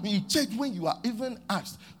fact, in church, when you are even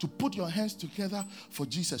asked to put your hands together for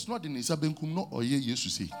Jesus, not in Isabenkum, no, or yes, you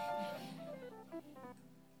see.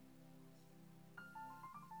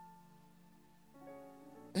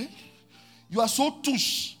 You are so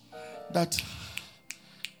touche that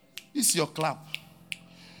this is your clap.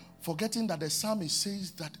 Forgetting that the psalmist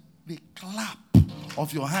says that the clap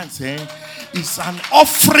of your hands is an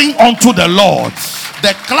offering unto the Lord.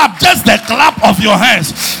 The clap, just the clap of your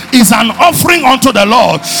hands is an offering unto the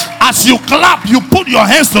Lord. As you clap, you put your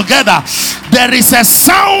hands together. There is a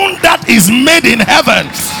sound that is made in heaven,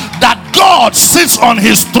 that God sits on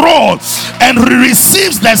his throne and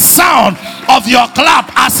receives the sound of your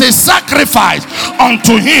clap as a sacrifice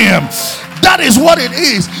unto him. That is what it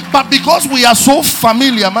is. But because we are so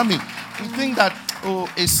familiar, mommy, we think that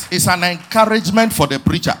it's an encouragement for the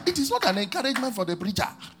preacher. It is not an encouragement for the preacher.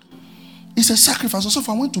 It's a sacrifice. Also, if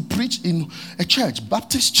I went to preach in a church,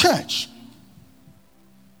 Baptist church,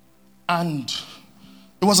 and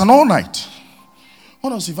it was an all night.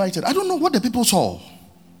 When I was invited, I don't know what the people saw.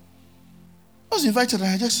 I was invited and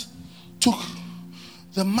I just took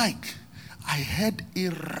the mic. I heard a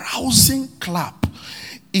rousing clap.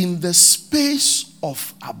 In the space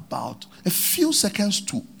of about a few seconds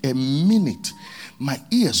to a minute, my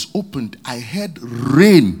ears opened. I heard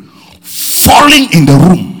rain falling in the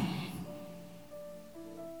room.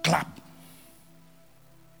 Clap.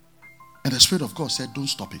 And the Spirit of God said, don't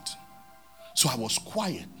stop it. So I was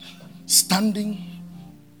quiet, standing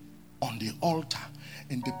on the altar,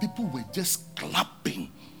 and the people were just clapping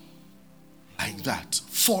like that.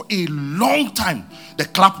 For a long time, the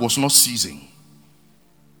clap was not ceasing.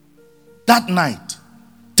 That night,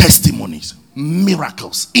 testimonies,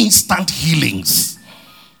 miracles, instant healings.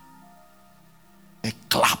 A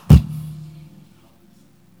clap.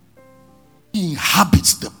 He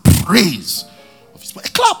inhabits the praise of his. A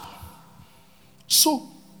clap. So,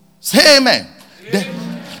 say amen.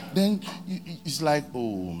 Then it's like,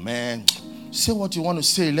 oh man, say what you want to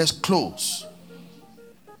say. Let's close.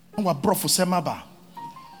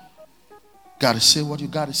 Gotta say what you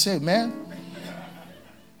gotta say, man.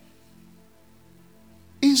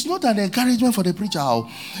 It's not an encouragement for the preacher.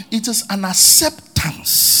 It is an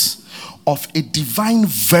acceptance of a divine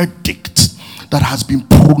verdict that has been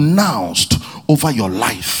pronounced over your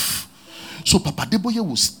life. So Papa Deboye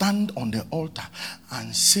will stand on the altar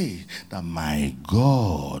and say that my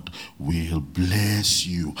God will bless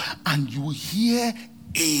you. And you hear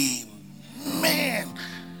amen.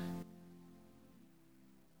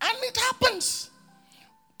 And it happens.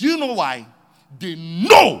 Do you know why? They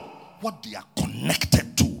know what they are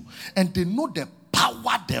connected to, and they know the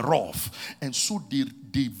power thereof, and so they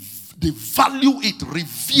value it,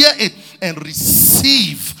 revere it, and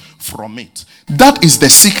receive from it. That is the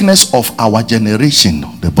sickness of our generation,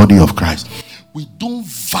 the body of Christ. We don't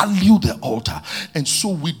value the altar, and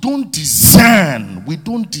so we don't discern. We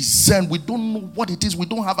don't know what it is. We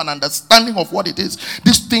don't have an understanding of what it is.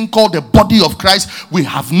 This thing called the body of Christ, we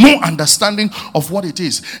have no understanding of what it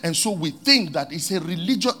is, and so we think that it's a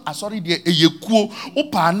religious.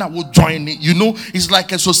 Will join it. You know, it's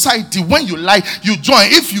like a society. When you lie, you join.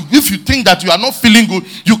 If you think that you are not feeling good,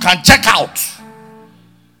 you can check out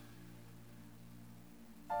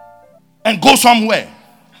and go somewhere.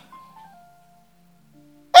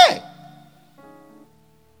 Hey,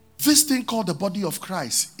 this thing called the body of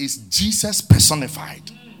Christ is Jesus personified.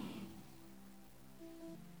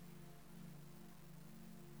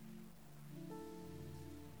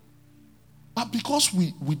 But because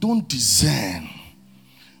we don't discern,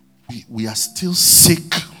 we are still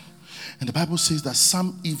sick. And the Bible says that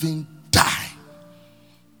some even die.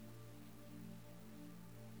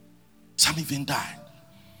 Some even die.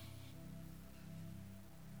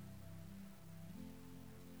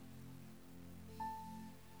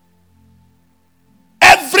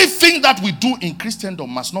 Everything that we do in Christendom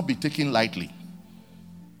must not be taken lightly.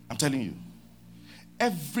 I'm telling you.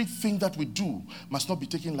 everything that we do must not be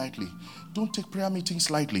taken lightly. Don't take prayer meetings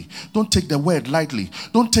lightly. Don't take the word lightly.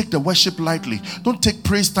 Don't take the worship lightly. Don't take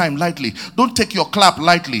praise time lightly. Don't take your clap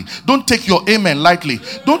lightly. Don't take your amen lightly.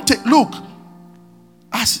 Look,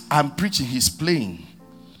 as I'm preaching, he's playing.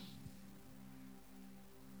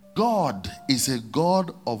 God is a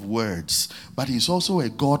God of words, but he's also a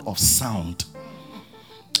God of sound.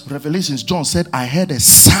 Revelations, John said, I heard a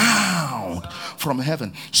sound from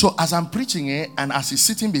heaven. So as I'm preaching and as he's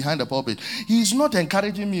sitting behind the pulpit, he's not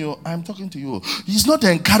encouraging me. I'm talking to you. He's not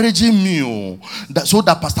encouraging me so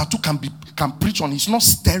that Pastor Tu can preach on. He's not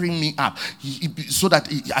stirring me up so that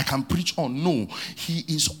I can preach on. No, he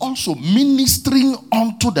is also ministering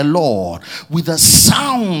unto the Lord with the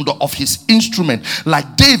sound of his instrument,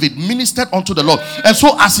 like David ministered unto the Lord. And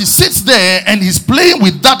so as he sits there and he's playing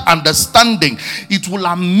with that understanding, it will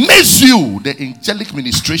amaze you, the angelic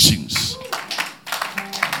ministrations.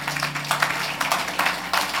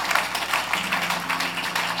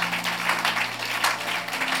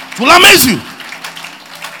 It will amaze you.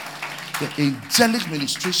 The angelic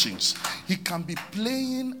ministrations. He can be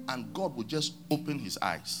playing and God will just open his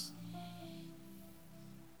eyes.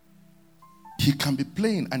 He can be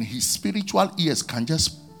playing and his spiritual ears can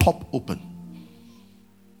just pop open.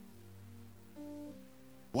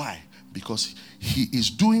 Why? Because he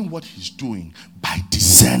is doing what he's doing by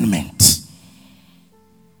discernment.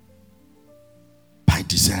 By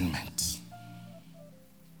discernment.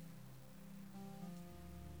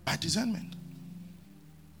 By discernment.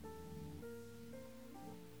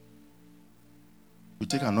 We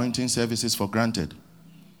take anointing services for granted.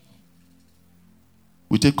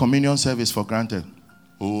 We take communion service for granted.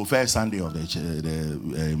 Oh, first Sunday of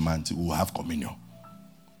the month, we will have communion.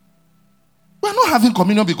 We're not having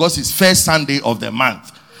communion because it's first Sunday of the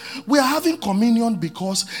month. We are having communion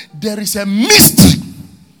because there is a mystery.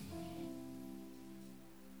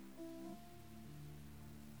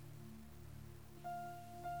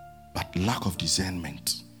 But lack of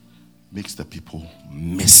discernment makes the people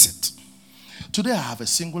miss it. Today I have a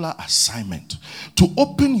singular assignment to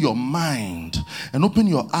open your mind and open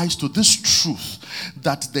your eyes to this truth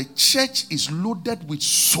that the church is loaded with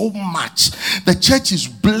so much. The church is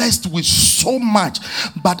blessed with so much.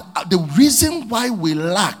 But the reason why we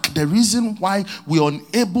lack, the reason why we are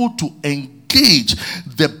unable to engage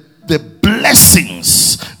the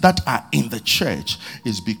blessings that are in the church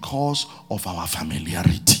is because of our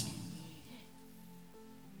familiarity.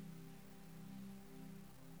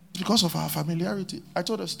 Because of our familiarity. I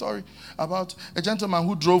told a story about a gentleman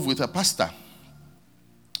who drove with a pastor.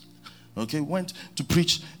 Okay, went to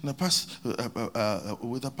preach with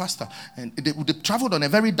a pastor. And they traveled on a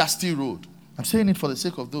very dusty road. I'm saying it for the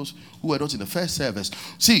sake of those who were not in the first service.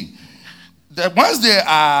 See, once they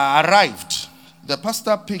arrived, the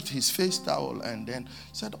pastor picked his face towel and then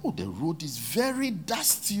said, oh, the road is very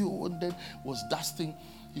dusty. And then was dusting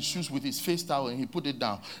his shoes with his face towel and he put it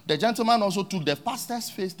down. The gentleman also took the pastor's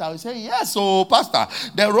face towel. He said, yes, so pastor,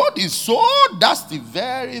 the road is so dusty,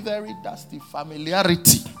 very, very dusty.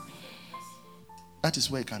 Familiarity. That is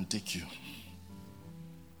where it can take you.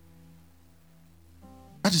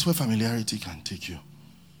 That is where familiarity can take you.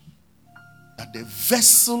 That the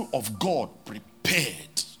vessel of God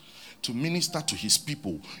prepared to minister to his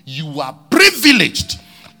people, you are privileged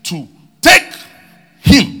to take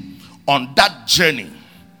him on that journey.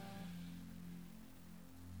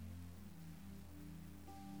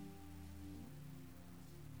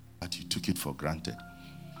 But you took it for granted.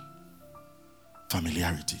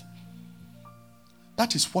 Familiarity.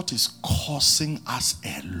 That is what is causing us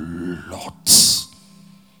a lot.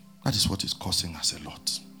 That is what is causing us a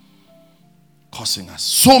lot. Causing us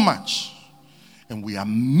so much. And we are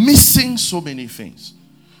missing so many things.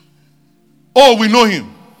 Oh, we know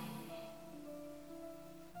him.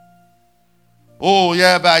 Oh,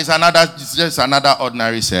 yeah, but it's just another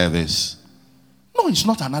ordinary service. No, it's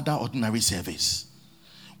not another ordinary service.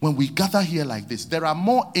 When we gather here like this, there are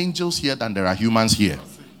more angels here than there are humans here.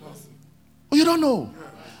 Oh, you don't know?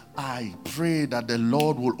 I pray that the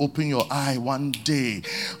Lord will open your eye one day.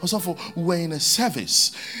 Also, we were in a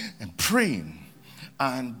service and praying,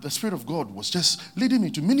 and the Spirit of God was just leading me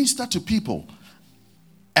to minister to people.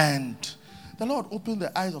 And the Lord opened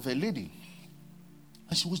the eyes of a lady,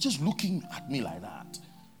 and she was just looking at me like that.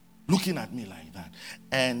 Looking at me like that.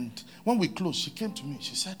 And when we closed, she came to me.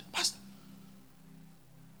 She said, Pastor,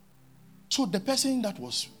 so the person that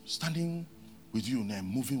was standing with you and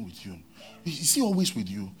moving with you, is he always with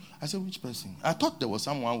you? I said, which person? I thought there was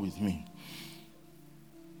someone with me.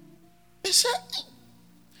 He said,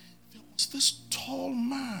 there was this tall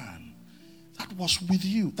man that was with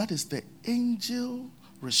you. That is the angel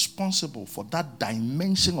responsible for that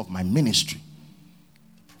dimension of my ministry,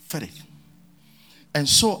 prophetic. And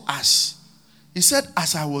so as he said,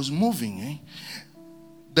 as I was moving,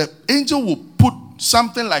 the angel will put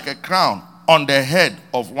something like a crown on the head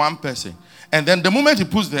of one person. And then the moment he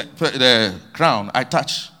puts the crown, I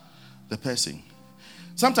touch the person.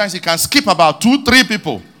 Sometimes he can skip about 2-3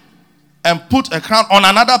 people and put a crown on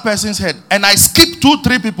another person's head. And I skip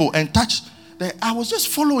 2-3 people and touch. I was just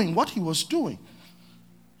following what he was doing.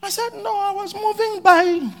 I said, no, I was moving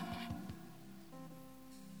by.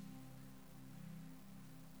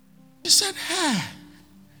 He said, hey,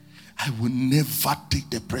 I will never take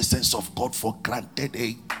the presence of God for granted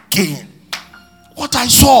again. What I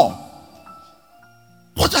saw.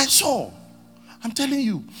 I'm telling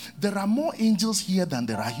you, there are more angels here than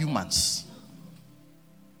there are humans.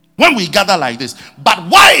 When we gather like this. But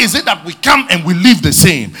why is it that we come and we live the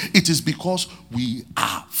same? It is because we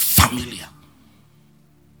are familiar.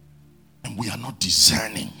 And we are not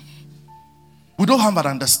discerning. We don't have an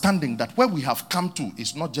understanding that where we have come to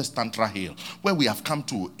is not just Tantra Hill. Where we have come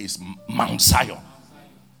to is Mount Zion.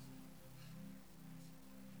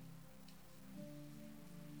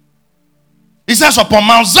 He says, upon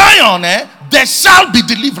Mount Zion, there shall be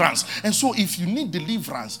deliverance. And so if you need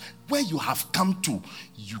deliverance, where you have come to,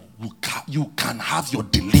 you can have your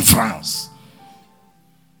deliverance.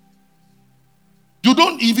 You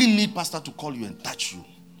don't even need pastor to call you and touch you.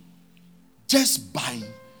 Just by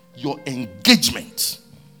your engagement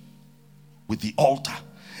with the altar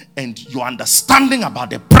and your understanding about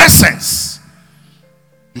the presence,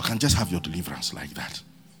 you can just have your deliverance like that.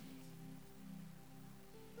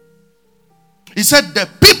 He said the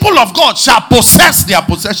people of God shall possess their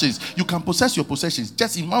possessions. You can possess your possessions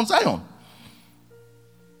just in Mount Zion.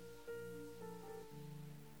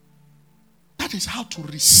 That is how to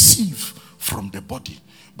receive from the body.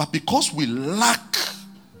 But because we lack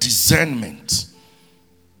discernment,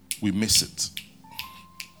 we miss it.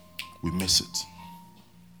 We miss it.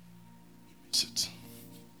 We miss it.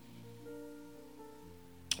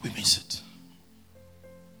 We miss it.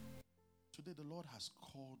 Today the Lord has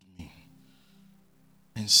called me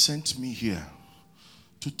and sent me here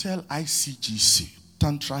to tell ICGC,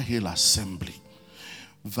 Tantra Hill Assembly,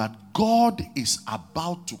 that God is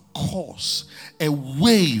about to cause a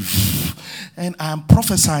wave. And I am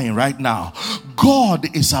prophesying right now.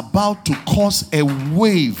 God is about to cause a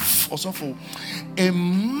wave, also for a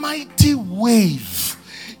mighty wave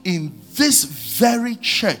in this very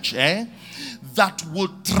church, that will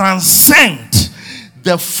transcend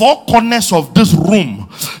the four corners of this room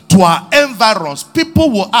to our environs.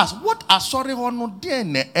 People will ask, what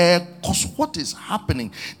is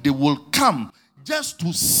happening? They will come just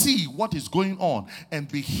to see what is going on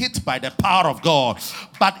and be hit by the power of God.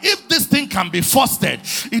 But if this thing can be fostered,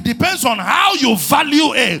 it depends on how you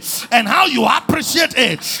value it and how you appreciate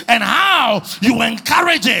it and how you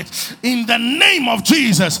encourage it. In the name of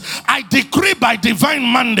Jesus, I decree by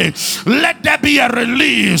divine mandate, let there be a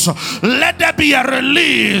release. Let there be a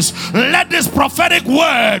release. Let this prophetic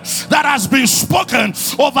word that has been spoken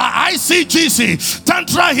over ICGC,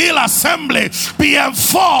 Tantra Hill Assembly, be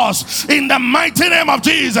enforced in the mighty name of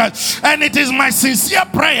Jesus. And it is my sincere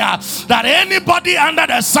prayer that anybody under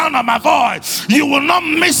the sound of my voice, you will not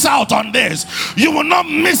miss out on this. You will not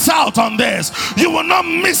miss out on this. You will not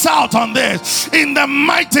miss out on this. In the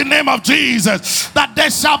mighty name of Jesus, that there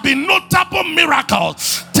shall be notable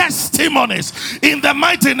miracles, testimonies in the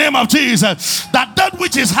mighty name of Jesus, that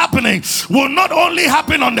which is happening will not only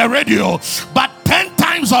happen on the radio, but 10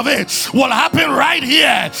 times of it will happen right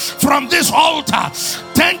here from this altar.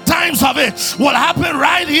 10 times of it will happen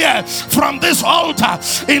right here from this altar.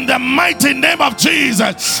 In the mighty name of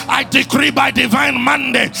Jesus, I decree by divine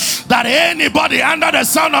mandate that anybody under the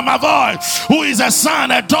sound of my voice who is a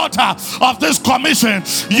son, a daughter of this commission,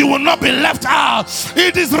 you will not be left out.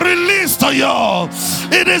 It is released to you.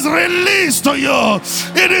 It is released to you.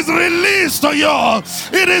 It is released to you.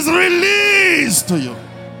 It is released to you.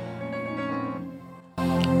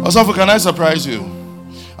 Osofo, can I surprise you?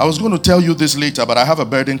 I was going to tell you this later, but I have a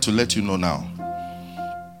burden to let you know now.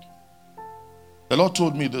 The Lord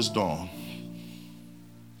told me this dawn.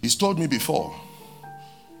 He's told me before,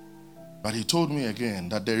 but he told me again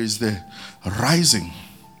that there is the rising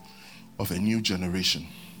of a new generation.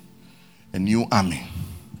 A new army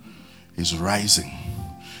is rising.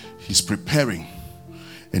 He's preparing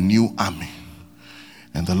a new army.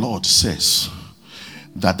 And the Lord says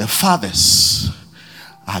that the fathers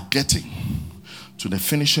are getting to the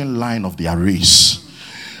finishing line of their race.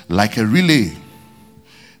 Like a relay,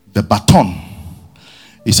 the baton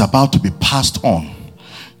is about to be passed on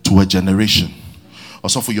to a generation.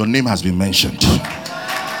 Also, for your name has been mentioned.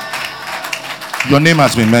 Your name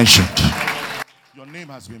has been mentioned. Your name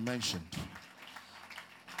has been mentioned.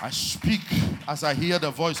 I speak as I hear the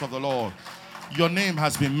voice of the Lord. Your name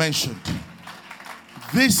has been mentioned.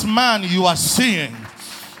 This man you are seeing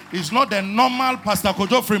is not the normal Pastor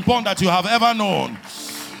Kojo Frimpong that you have ever known,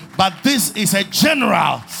 but this is a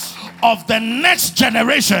general of the next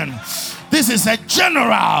generation. This is a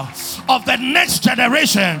general of the next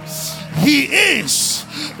generation. He is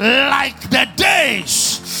like the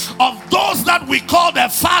days of those that we call the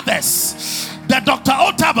fathers, the Dr.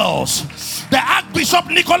 Otables, the Archbishop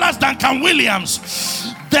Nicholas Duncan Williams,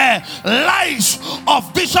 the lives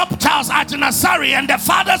of Bishop Charles Atinasari and the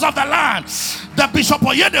fathers of the land, the Bishop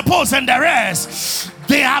Oyedepos and the rest.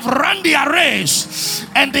 They have run their race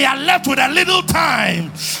and they are left with a little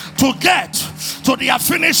time to get to their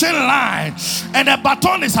finishing line, and the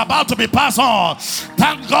baton is about to be passed on.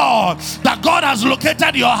 Thank God that God has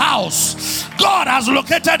located your house. God has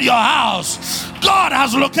located your house. God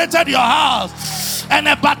has located your house, and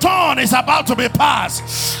the baton is about to be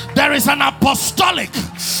passed. There is an apostolic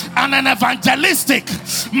and an evangelistic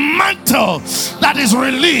mantle that is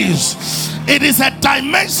released. It is a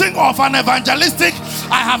dimension of an evangelistic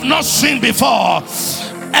I have not seen before.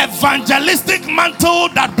 Evangelistic mantle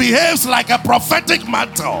that behaves like a prophetic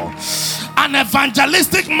mantle. An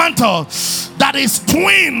evangelistic mantle that is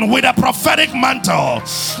twin with a prophetic mantle.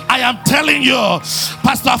 I am telling you,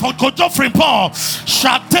 Pastor Kojo Frimpong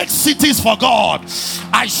shall take cities for God.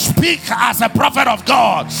 I speak as a prophet of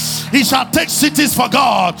God. He shall take cities for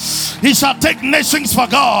God. He shall take nations for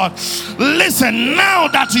God. Listen, now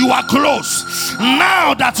that you are close,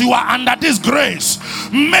 now that you are under this grace,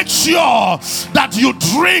 make sure that you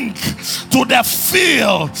drink to the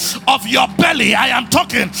fill of your belly. I am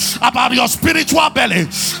talking about your spiritual belly,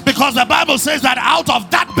 because the Bible says that out of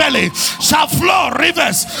that belly shall flow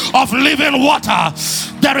rivers of living water.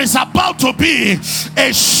 There is about to be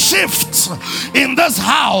a shift in this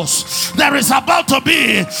house. There is about to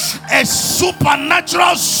be a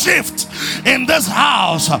supernatural shift in this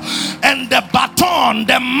house. And the baton,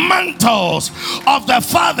 the mantles of the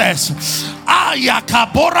fathers,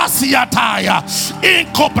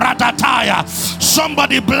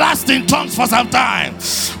 somebody blast in tongues for some time.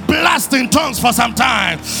 Blast in tongues for some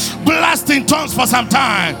time. Blast in tongues for some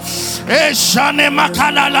time. Eshane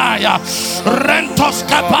makalalaya, rentos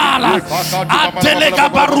kapala, atelega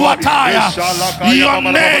baruataya. Your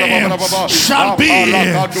name shall be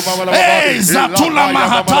Zatula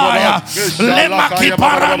Mahataya, Lemaki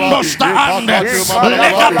Parandos Taande,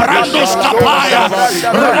 Lega Brandos Kapaya,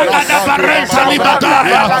 Ragada Barenta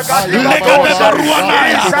Libadaya, Lega de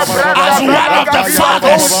Baruanaya. As one of the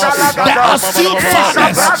fathers, the astute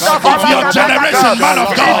fathers of your generation, man of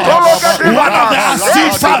God, one of the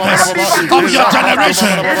astute fathers of your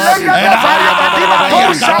generation.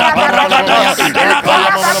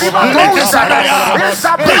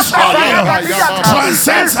 This oil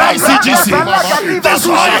transcends ICGC. This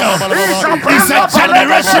oil is a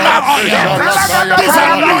generational oil. This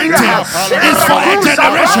anointing is for a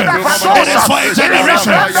generation. It is for a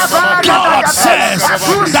generation. God says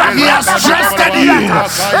that He has trusted you,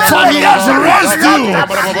 for He has raised you,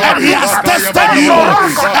 and He has tested you,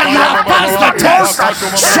 and you have passed the test.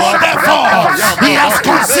 So therefore, He has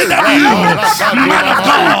considered you, man of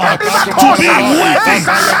God, to be worthy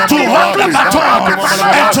to hold the baton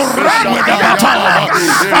and to run with the baton,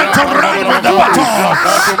 and to run with the baton,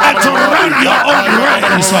 and to run your own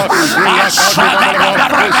race. Ashagada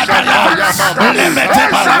baragadaya, lemete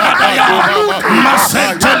baragadaya,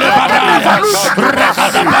 masente lebadaya,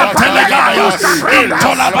 ragada bantelegaya,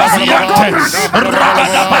 intola baziante,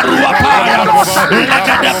 ragada baruapaya,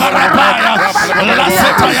 legada barapaya,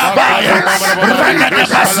 lasetaya baya, ragada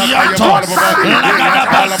basianto, lagada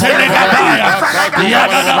bantelegabaya,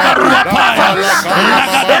 yagada baruapaya,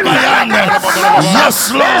 lagada bayande.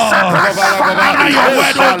 Yes, Lord. Honor your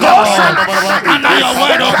word, O God. Honor your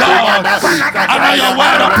word, O God. Honor your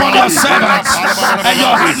word upon your servants and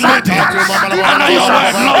your handmaiden. Honor your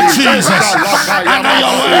word, Lord Jesus. Honor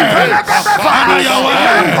your word. Honor your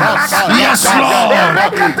word. Yes, Lord.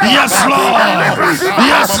 Yes, Lord.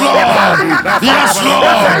 Yes, Lord. Yes,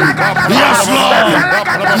 Lord. Yes, Lord.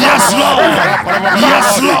 Yes, Lord. Yes,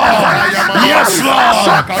 Lord. Yes, Lord.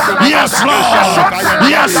 Yes, Lord.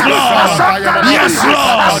 Yes, Lord. Yes,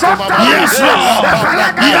 Lord. Yes, Lord.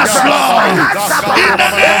 Yes, Lord. In the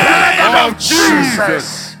name of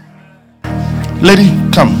Jesus. Lady,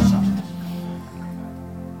 come.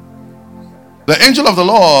 The angel of the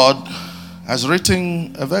Lord has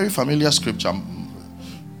written a very familiar scripture.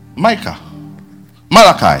 Malachi.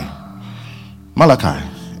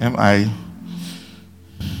 M-I-L-A.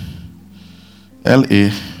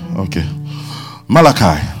 Okay.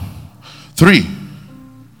 Malachi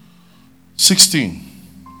 3:16.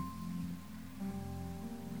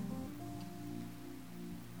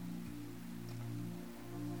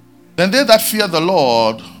 Then they that fear the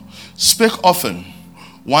Lord spake often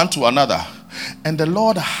one to another, and the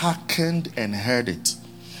Lord hearkened and heard it.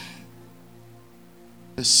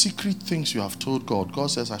 The secret things you have told God,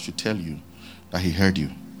 God says I should tell you that he heard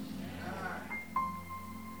you.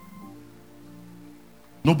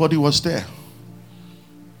 Nobody was there.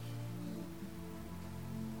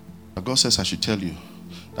 But God says I should tell you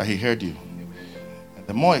that he heard you. And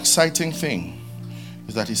the more exciting thing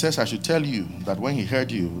is that he says I should tell you that when he heard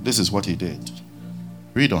you, this is what he did.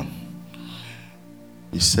 Read on.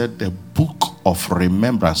 He said the book of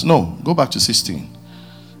remembrance. No, go back to 16.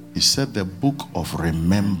 He said the book of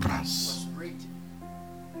remembrance.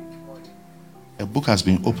 A book has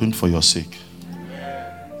been opened for your sake.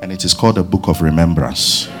 And it is called the book of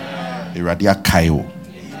remembrance. Iradia Kaio.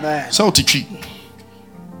 Amen. So Tichi.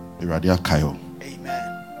 Iradia Kaio.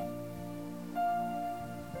 Amen.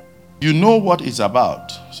 You know what it's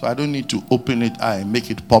about. So I don't need to open it and make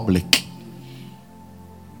it public.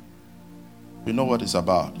 You know what it's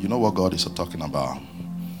about. You know what God is talking about.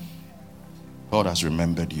 God has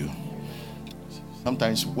remembered you.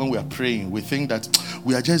 Sometimes when we are praying, we think that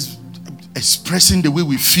we are just expressing the way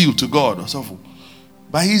we feel to God or so.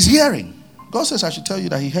 But he's hearing. God says I should tell you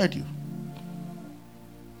that he heard you.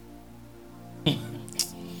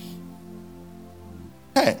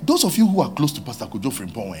 Hey, those of you who are close to Pastor Kojo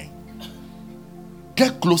Frimpong,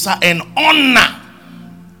 get closer and honor.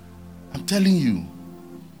 I'm telling you.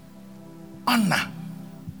 Honor.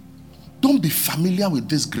 Don't be familiar with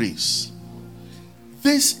this grace.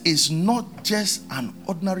 This is not just an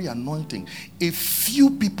ordinary anointing. A few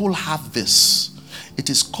people have this. It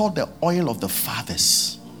is called the oil of the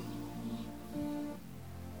fathers.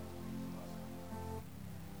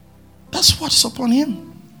 That's what's upon him.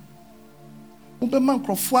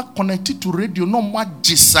 Connected to radio, no more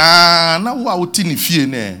jisana who are in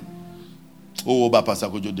fear. Oh, Baba Pastor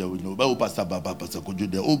Kojo there, we know. Oh, Pastor Baba Pastor Kojo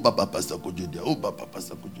there. Oh, Baba Pastor Kojo there. Oh, Baba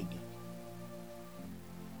Pastor Kojo there.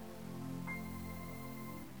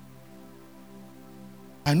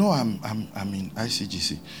 I know I'm in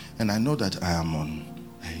ICGC, and I know that I am on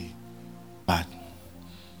but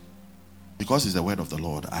because it's the word of the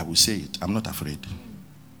Lord, I will say it. I'm not afraid. You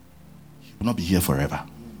will not be here forever.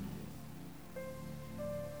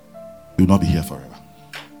 You will not be here forever.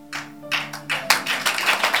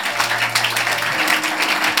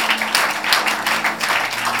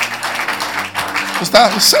 Sister,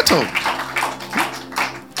 it's settled.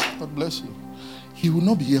 God bless you. He will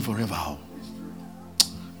not be here forever.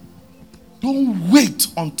 Don't wait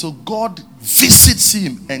until God visits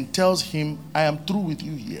him and tells him, I am through with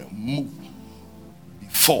you here. Move.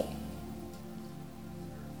 Before.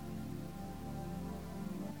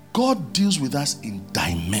 God deals with us in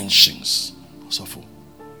dimensions.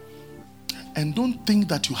 And don't think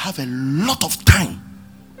that you have a lot of time.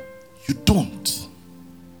 You don't.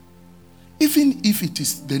 Even if it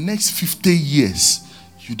is the next 50 years,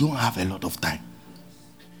 you don't have a lot of time.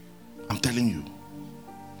 I'm telling you.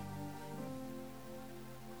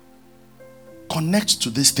 Connect to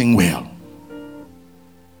this thing well.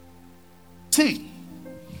 See,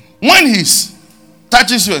 when he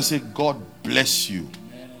touches you and says, God bless you,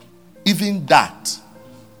 even that,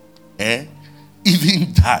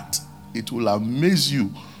 even that, it will amaze you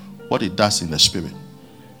what it does in the spirit.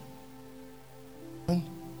 I'm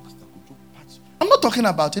not talking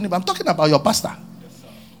about anybody, I'm talking about your pastor.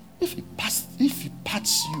 If he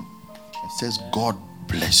pats you and says, God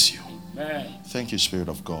bless you. Thank you, Spirit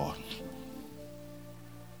of God.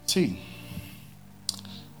 See,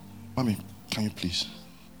 Mommy, can you please?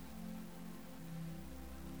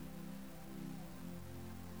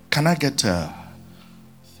 Can I get thank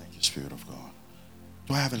you, Spirit of God.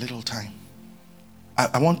 Do I have a little time?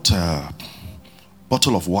 I want a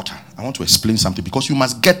bottle of water. I want to explain something because you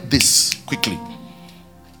must get this quickly.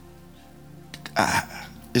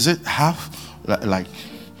 Is it half? Like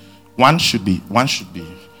one should be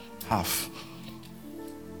half.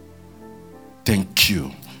 Thank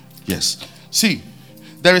you. Yes. See,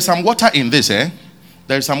 there is some water in this, There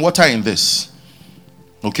is some water in this.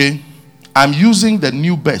 Okay? I'm using the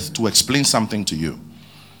new birth to explain something to you.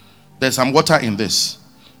 There's some water in this.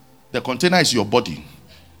 The container is your body.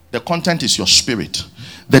 The content is your spirit.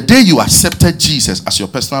 The day you accepted Jesus as your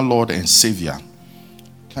personal Lord and Savior,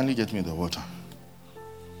 can you get me the water?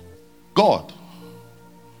 God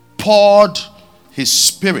poured his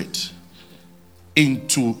spirit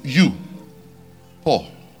into you. Pour.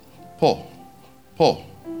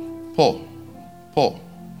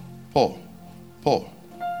 Paul,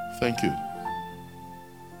 thank you.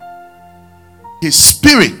 His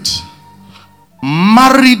spirit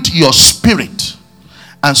married your spirit,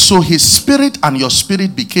 and so his spirit and your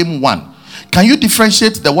spirit became one. Can you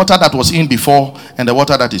differentiate the water that was in before and the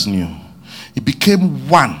water that is new? It became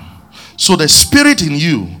one. So the spirit in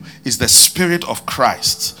you is the spirit of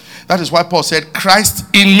Christ. That is why Paul said, Christ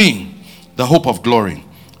in me, the hope of glory.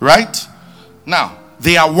 Right? Now,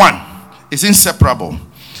 they are one. It's inseparable.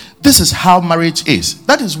 This is how marriage is.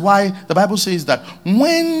 That is why the Bible says that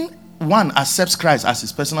when one accepts Christ as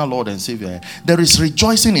his personal Lord and Savior, there is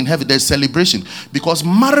rejoicing in heaven. There is celebration because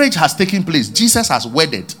marriage has taken place. Jesus has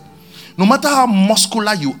wedded. No matter how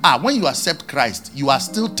muscular you are, when you accept Christ, you are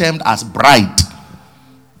still termed as bride.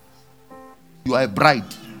 You are a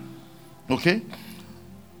bride. Okay?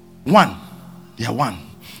 One. They are one.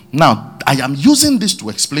 Now, I am using this to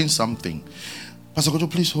explain something. Pastor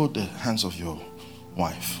Kojo, please hold the hands of your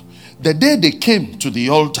wife. The day they came to the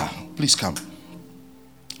altar, please come,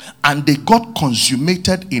 and they got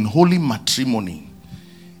consummated in holy matrimony,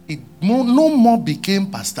 it no more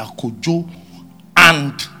became Pastor Kojo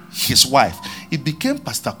and his wife. It became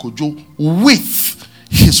Pastor Kojo with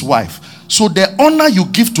his wife. So the honor you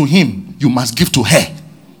give to him, you must give to her.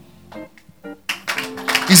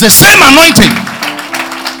 It's the same anointing.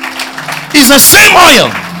 It's the same oil.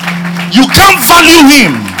 You can't value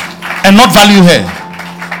him and not value her.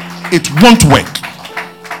 It won't work.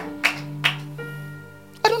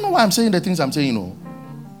 I don't know why I'm saying the things I'm saying, no.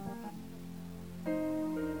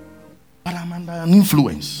 But I'm under an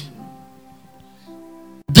influence.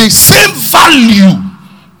 The same value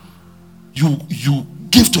you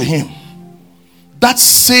give to him, that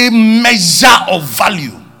same measure of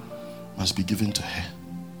value must be given to her.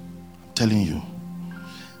 I'm telling you.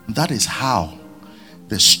 That is how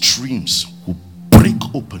the streams will break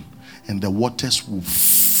open and the waters will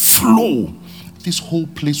flow. This whole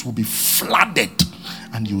place will be flooded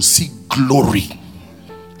and you'll see glory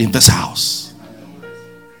in this house.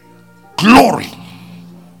 Glory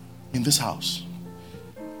in this house.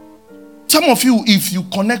 Some of you, if you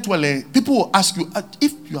connect well, people will ask you,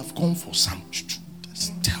 if you have gone for some juju,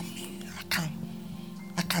 just tell me.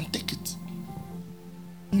 I can't take it.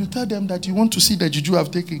 You tell them that you want to see the juju I've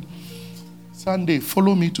taken. Sunday,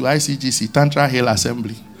 follow me to ICGC, Tantra Hill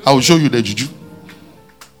Assembly. I will show you the juju.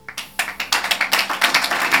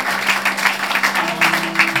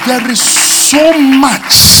 There is so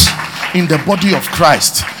much in the body of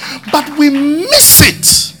Christ, but we miss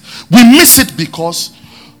it. We miss it because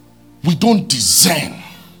we don't discern.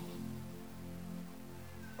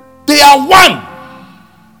 They are one.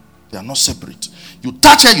 They are not separate. You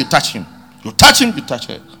touch her, you touch him. You touch him, you touch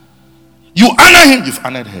her. You honor him, you've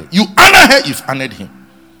honored her. You honor her, you've honored him.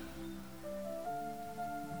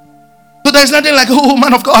 So there's nothing like, oh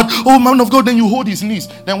man of God, then you hold his knees.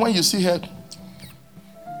 Then when you see her,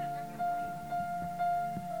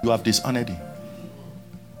 you have dishonored him.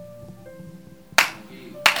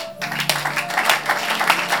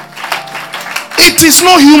 It is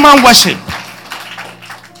not human worship.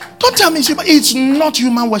 Don't tell me it's not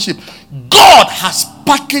human worship. God has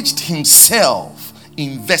packaged himself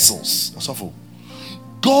in vessels.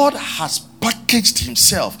 God has packaged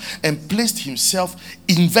himself and placed himself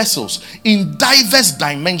in vessels in diverse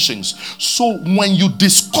dimensions. So when you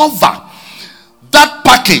discover that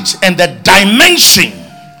package and the dimension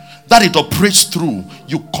that it operates through,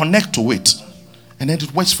 you connect to it and then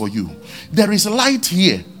it works for you. There is light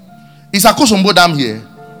here. Is Akosombo Dam here?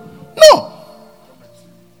 No.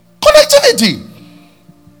 Connectivity.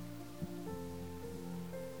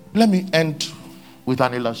 Let me end with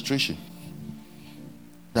an illustration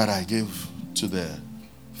that I gave to the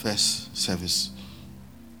first service.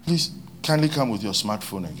 Please kindly come with your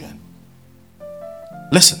smartphone again.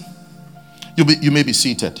 Listen. You may be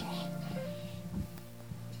seated.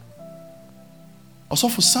 Also,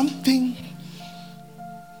 for something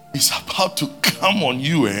is about to come on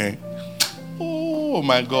you, Oh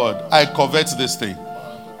my God, I covet this thing.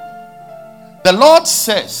 The Lord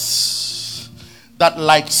says that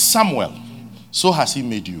like Samuel, so has he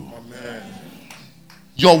made you. Amen.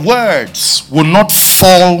 Your words will not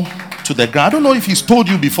fall to the ground. I don't know if he's told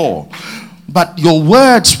you before, but your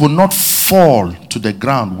words will not fall to the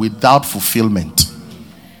ground without fulfillment.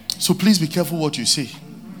 So please be careful what you say.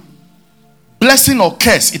 Blessing or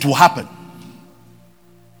curse, it will happen.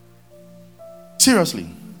 Seriously.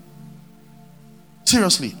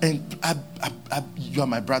 And you are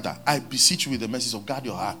my brother. I beseech you with the message of guard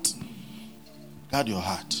your heart. Guard your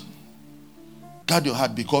heart. Guard your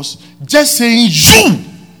heart, because just saying you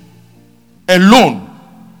alone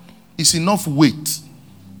is enough weight.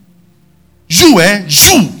 You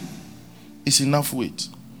is enough weight.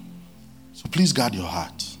 So please guard your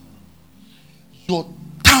heart. Your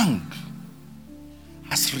tongue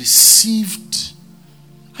has received,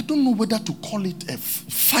 I don't know whether to call it a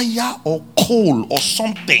fire or coal or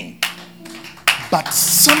something, but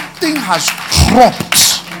something has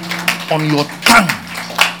dropped on your tongue.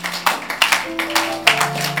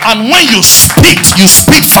 And when you speak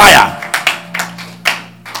fire.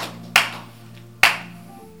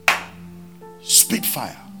 Spit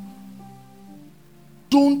fire.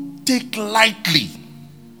 Don't take lightly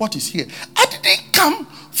what is here. I didn't come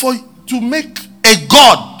to make a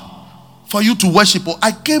God for you to worship.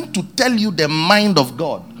 I came to tell you the mind of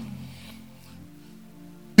God.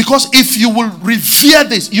 Because if you will revere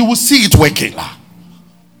this, you will see it working.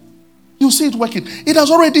 You see it working. It has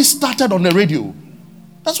already started on the radio.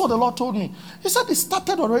 That's what the Lord told me. He said it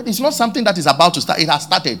started already. It's not something that is about to start. It has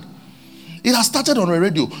started. It has started on the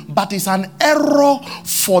radio. But it's an error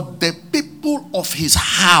for the people of his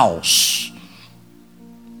house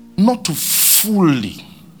not to fully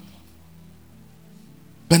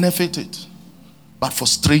benefit it, but for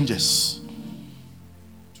strangers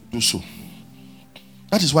to do so.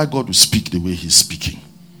 That is why God will speak the way he's speaking.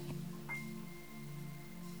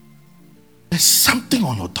 There's something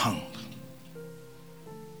on your tongue.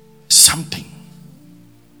 Something.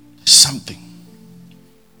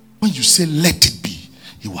 When you say let it be,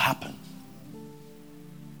 it will happen.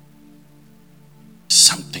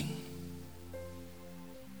 Something.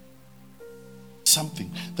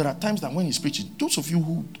 There are times that when he's preaching, those of you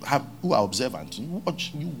who are observant, you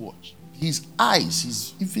watch. His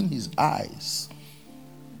eyes, even his eyes.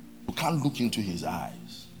 You can't look into his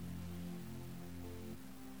eyes.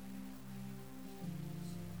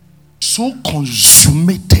 So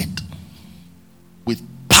consummated with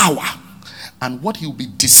power and what he'll be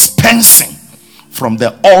dispensing from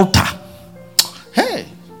the altar. Hey,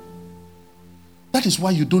 that is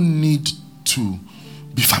why you don't need to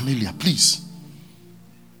be familiar. Please.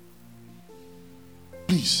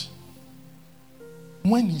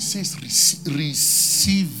 When he says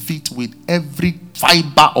receive it with every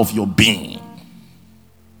fiber of your being.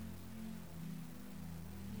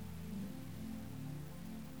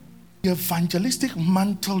 The evangelistic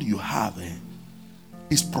mantle you have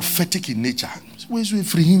is prophetic in nature. It's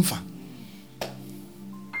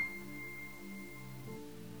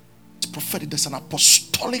prophetic. There's an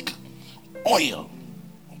apostolic oil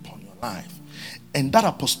upon your life. And that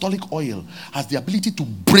apostolic oil has the ability to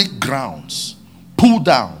break grounds, pull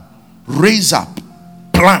down, raise up,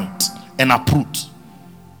 plant, and uproot.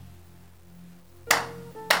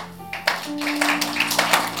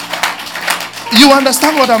 You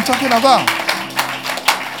understand what I'm talking about?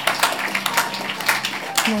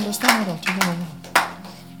 You understand what I'm talking about?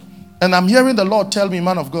 And I'm hearing the Lord tell me,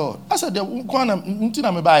 man of God. I said, the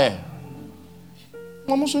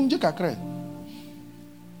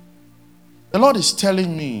Lord is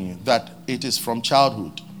telling me that it is from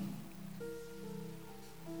childhood.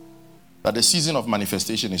 That the season of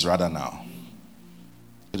manifestation is rather now.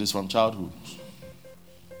 It is from childhood.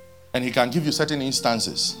 And he can give you certain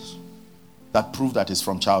instances that prove that it's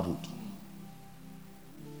from childhood.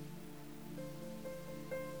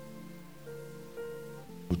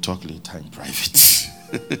 We'll talk later in private.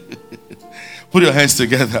 Put your hands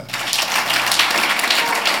together.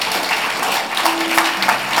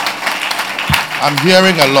 I'm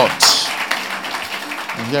hearing a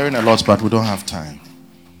lot, but we don't have time.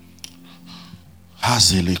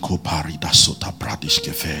 Hazeleko parida sota pradish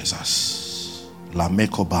kefezas. La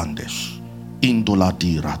meko bandesh.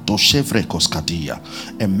 Indoladira to chevrekos kadia.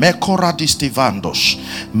 E meko radistivandos.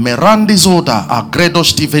 Merandizoda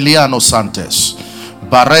agredos tiveliano santes.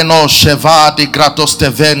 Bareno sheva di gratos te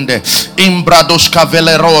vende. Imbrados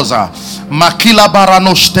cavelerosa. Makila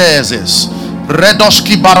baranos teses.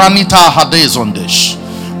 Redoski baranita hadezondesh.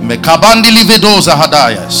 Mekabandi livedoza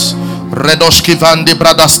hadayas. Redoski vandi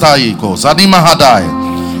bradastaiko. Zadima hadai.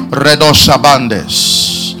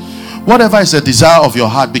 Redoshabandes. Whatever is the desire of your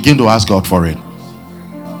heart, begin to ask God for it.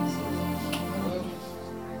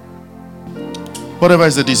 Whatever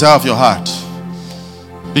is the desire of your heart,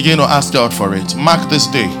 begin to ask God for it. Mark this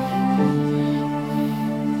day.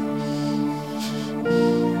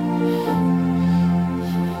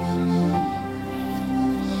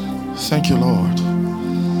 Thank you, Lord.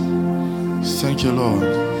 Thank you, Lord.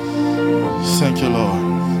 Thank you, Lord.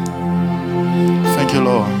 Thank you,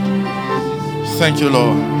 Lord. Thank you,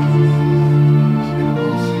 Lord.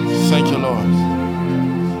 Thank you, Lord.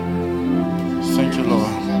 Thank you, Lord.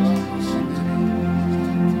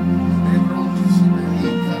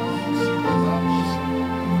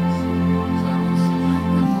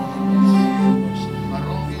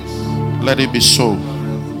 Let it be so.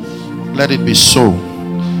 Let it be so.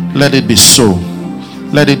 Let it be so.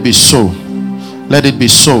 Let it be so. Let it be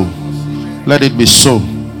so. Let it be so.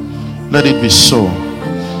 Let it be so.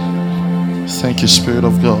 Thank you, Spirit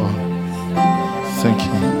of God. Thank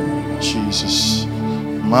you, Jesus.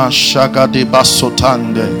 Mashaga de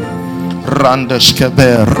basotande.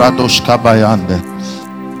 Randeshkebe radoshkabayande.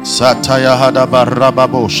 Sataya hadaba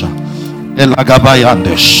rababosha.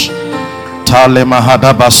 Elagabayandesh. Tale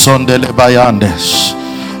mahadaba sondele bayandes.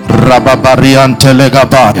 Rababariante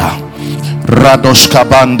legabaya.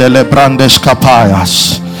 Radoshkabandele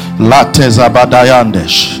brandeshkapayas.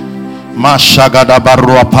 Latezabadayandesh. Mashagada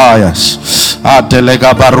baruapayas.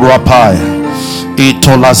 Adelega baruapaya.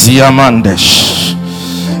 Itolaziamandesh.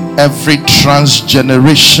 Every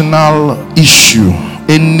transgenerational issue,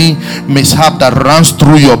 any mishap that runs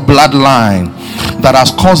through your bloodline that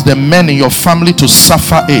has caused the men in your family to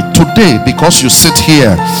suffer it, today, because you sit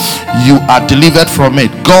here, you are delivered from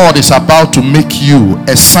it. God is about to make you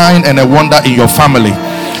a sign and a wonder in your family.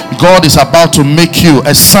 God is about to make you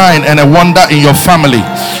a sign and a wonder in your family.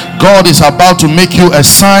 God is about to make you a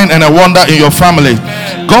sign and a wonder in your family.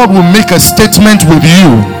 God will make a statement with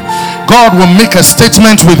you. God will make a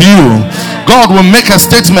statement with you. God will make a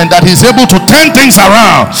statement that he's able to turn things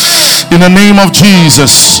around in the name of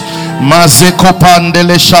Jesus. Mazeko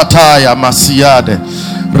pandele shataya masiade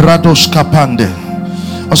radosh kapande.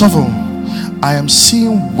 Also, I am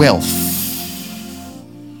seeing wealth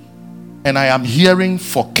and I am hearing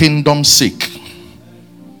for kingdom's sake.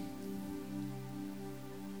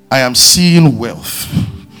 I am seeing wealth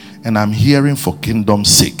and I'm hearing for kingdom's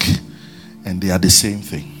sake, and they are the same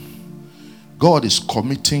thing. God is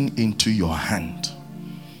committing into your hand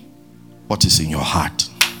what is in your heart.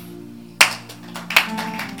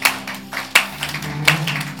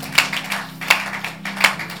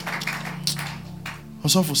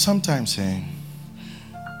 Also, for sometimes,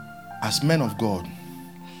 as men of God,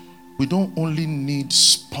 we don't only need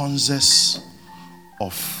sponsors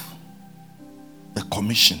of the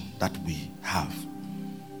commission that we have,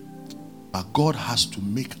 but God has to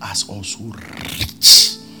make us also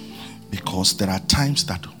rich. Because there are times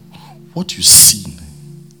that what you see,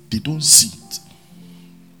 they don't see it.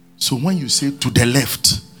 So when you say to the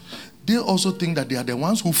left, they also think that they are the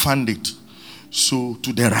ones who fund it. So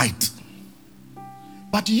to the right.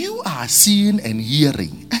 But you are seeing and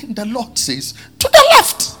hearing, and the Lord says to the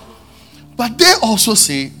left. But they also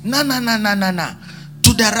say, na,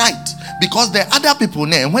 to the right. Because the other people,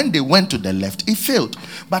 when they went to the left, it failed.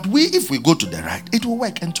 But if we go to the right, it will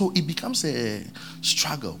work. And so it becomes a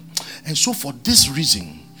struggle. And so for this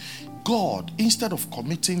reason, God, instead of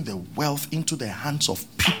committing the wealth into the hands of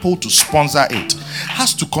people to sponsor it,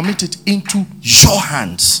 has to commit it into your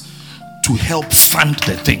hands to help fund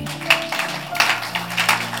the thing.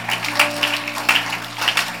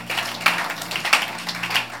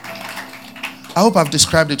 I hope I've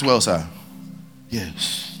described it well, sir.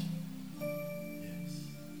 Yes.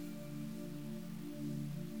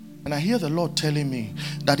 And I hear the Lord telling me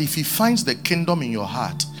that if he finds the kingdom in your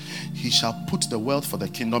heart, he shall put the wealth for the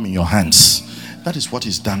kingdom in your hands. That is what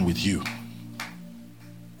he's done with you.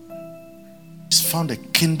 He's found a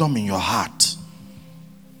kingdom in your heart.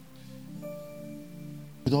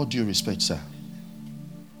 With all due respect, sir,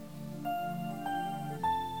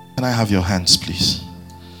 can I have your hands, please?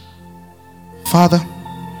 Father,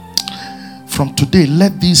 from today,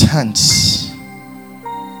 let these hands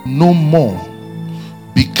no more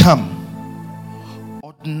become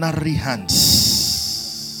ordinary hands.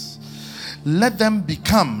 Let them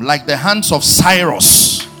become like the hands of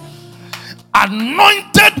Cyrus,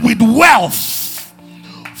 anointed with wealth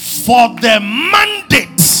for the mandate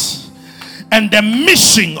and the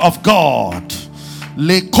mission of God.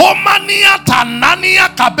 Lekomania tanania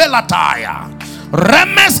kabelataya.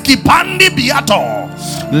 Remeski pandi biato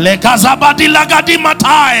legazabadi lagadi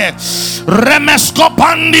matae remesko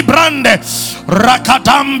pandi brande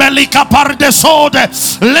rakatambe likaparde sode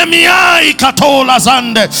lemiai katola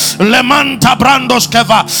zande lemanta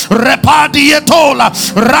brandoskeva repadi etola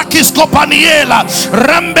rakisko paniela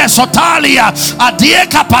rembe sotalia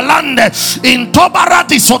adieka palande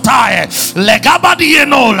intobarati sotae legabadi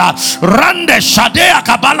enola rande shadea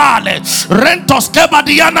kabalale rentos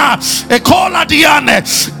kebadiana ekola di.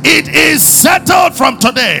 It is settled from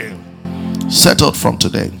today. Settled from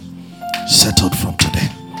today. Settled from today.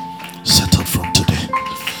 Settled from today.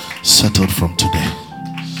 Settled from today.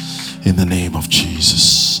 In the name of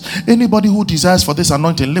Jesus. Anybody who desires for this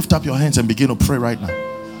anointing, lift up your hands and begin to pray right now.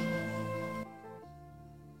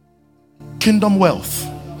 Kingdom wealth.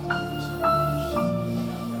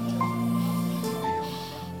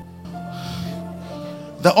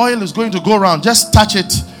 The oil is going to go around. Just touch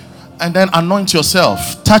it and then anoint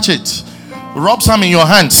yourself. Touch it. Rub some in your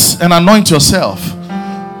hands and anoint yourself.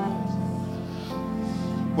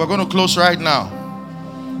 We're going to close right now.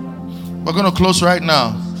 We're going to close right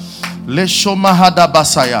now. Le shomahada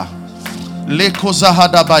basaya. Le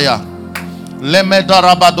kozahada baya. Le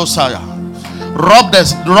medarabadosaya. Rub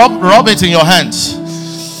it in your hands.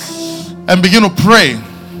 And begin to pray.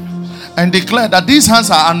 And declare that these hands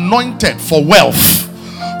are anointed for wealth.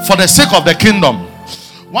 For the sake of the kingdom.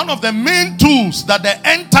 One of the main tools that the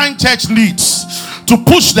end time church needs to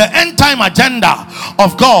push the end time agenda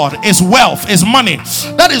of God is wealth, is money.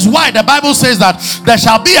 That is why the Bible says that there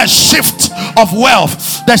shall be a shift of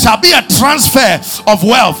wealth. There shall be a transfer of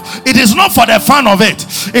wealth. It is not for the fun of it.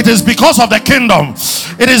 It is because of the kingdom.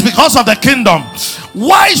 It is because of the kingdom.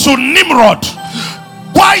 Why should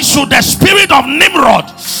the spirit of Nimrod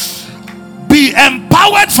be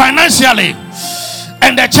empowered financially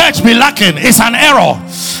and the church be lacking? It's an error.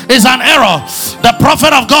 It's an error. The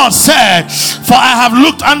prophet of God said, for I have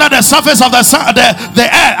looked under the surface of the earth.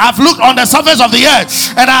 I've looked on the surface of the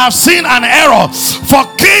earth and I have seen an error. For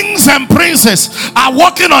kings and princes are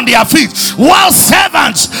walking on their feet while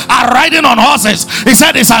servants are riding on horses. He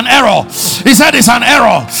said it's an error. He said it's an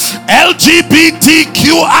error.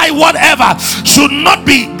 LGBTQI whatever should not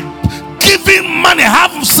be giving money,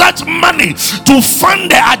 have such money to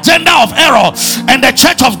fund the agenda of error, and the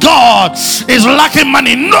church of God is lacking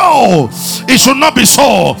money. No, it should not be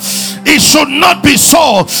so. It should not be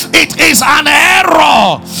so. It is an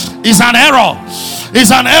error. It's an error. It's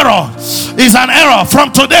an error. It's an error.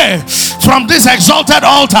 From today, from this exalted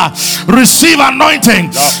altar, receive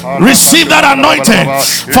anointing. Receive that anointing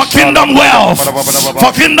for kingdom wealth.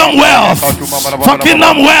 For kingdom wealth. For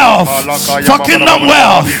kingdom wealth. For kingdom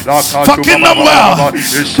wealth. For kingdom wealth.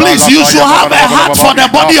 Please, you should have a heart for the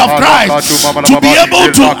body of Christ to be able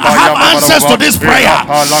to have answers to this prayer.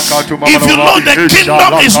 If you know the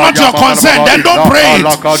kingdom is not your concern, then don't pray it.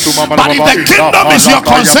 But if the kingdom is your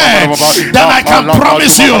concern, then I can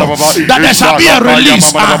promise you that there shall be a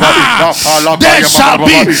release. There shall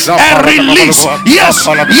be a release. Yes,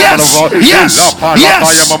 yes, yes, yes,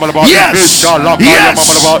 yes, yes,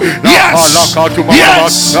 yes,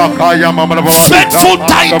 yes. Faithful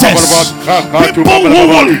titans, people who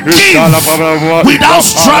will give without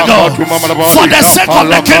struggle for the sake of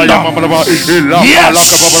the kingdom.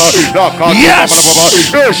 Yes, yes,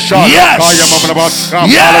 yes,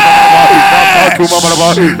 yes.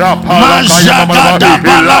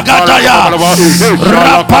 Balagadaya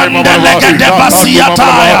Rapanda Legade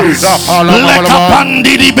Basiataya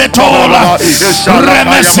Lekapandi di Betola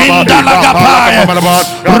Remesinda Lagapaya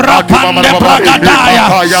Rapande Bragadaya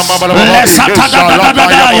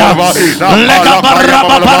Lesatadadadaya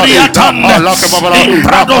Legabarabariatanda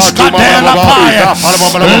Imprados Cadela Paya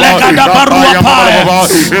Legadabarua Paya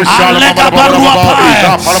Alegabarua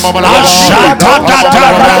Paya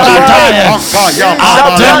Ashatadadadadaya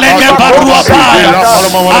Adelegabarua Paya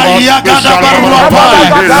Ayagada barua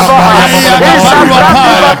paya, ayagada barua paya,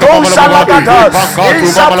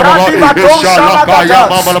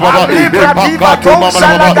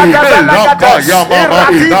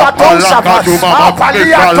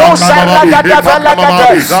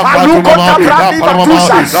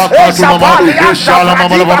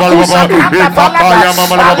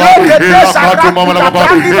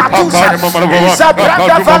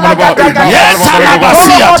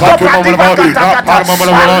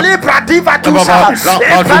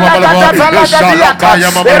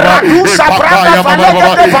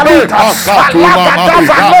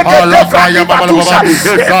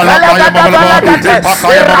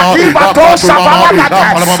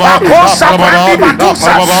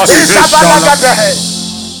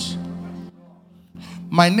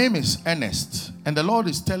 My name is Ernest, and the Lord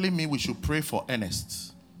is telling me we should pray for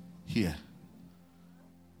Ernest here.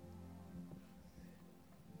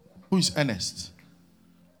 Who is Ernest?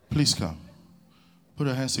 Please come. Put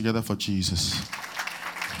your hands together for Jesus.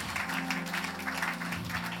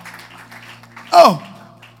 Oh.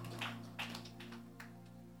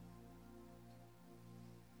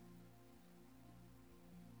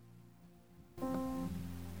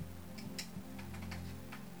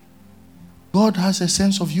 God has a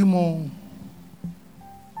sense of humor.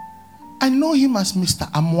 I know him as Mr.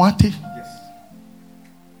 Amwate. Yes.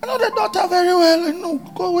 I know the daughter very well. I know.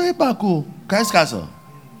 Go way back. Oh. Christ Castle.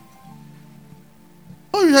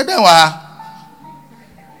 Oh, you heard that?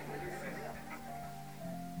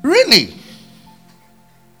 Really?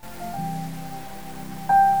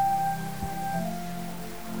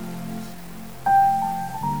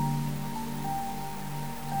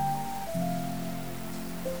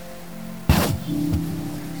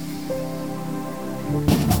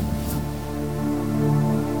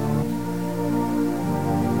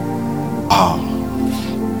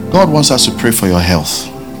 God wants us to pray for your health.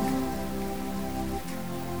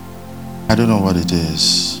 I don't know what it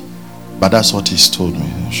is, but that's what He's told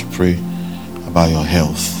me. I should pray about your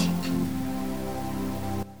health.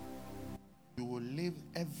 You will live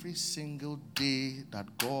every single day that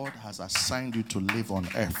God has assigned you to live on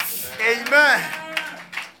earth. Amen.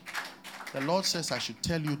 The Lord says I should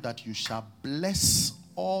tell you that you shall bless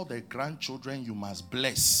all the grandchildren you must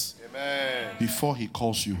bless. Amen. Before He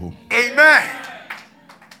calls you home. Amen.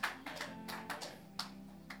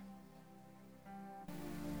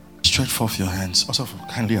 Stretch forth your hands. Also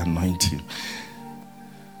kindly anoint you.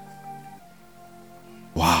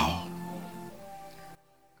 Wow.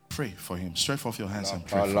 Pray for him. Stretch forth your hands and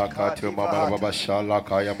pray for him. Our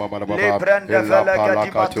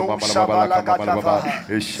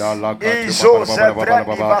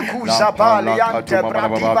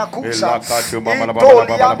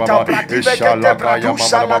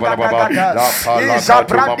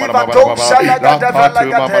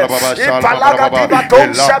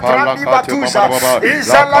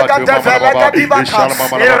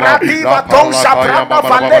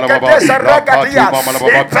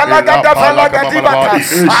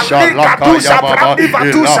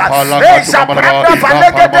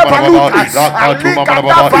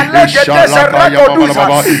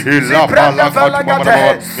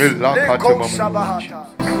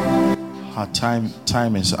time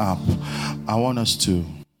is up. I want us to.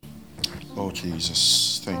 Oh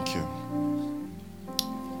Jesus, thank you.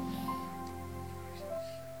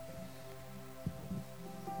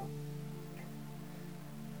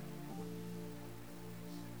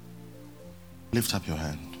 Lift up your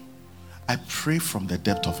hand. I pray from the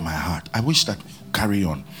depth of my heart. I wish that we could carry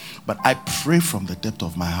on, but I pray from the depth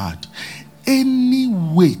of my heart. Any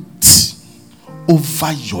weight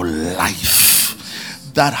over your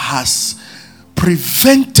life that has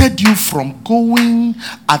prevented you from going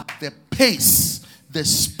at the pace, the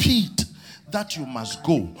speed that you must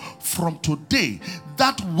go, from today,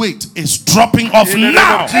 that weight is dropping off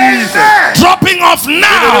now. Dropping off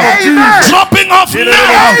now. Dropping off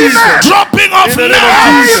now. Dropping off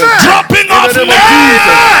now. Dropping off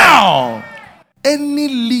now. Any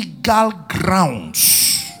legal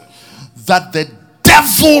grounds that the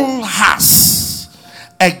devil has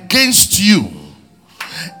against you,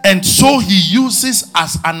 and so he uses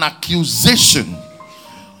as an accusation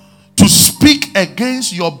to speak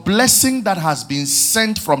against your blessing that has been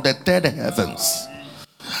sent from the third heavens,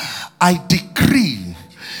 I decree,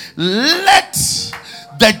 let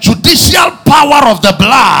the judicial power of the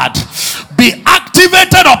blood be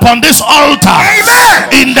activated upon this altar. Amen.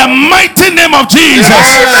 In the mighty name of Jesus.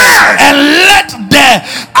 Amen. And let the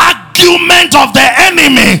argument of the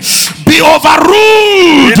enemy be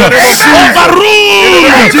overruled.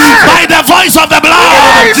 Overruled by the voice of the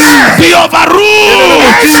blood. Be overruled.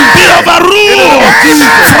 Be overruled.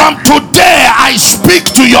 From today, I speak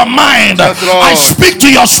to your mind. I speak to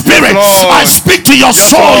your spirit. I speak to your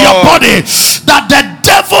soul, your body, that the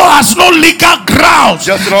devil has no legal grounds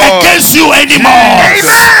against you anymore.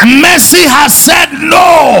 Mercy has said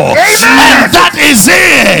no. And that is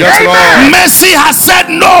it. Mercy has said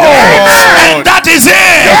no. And that is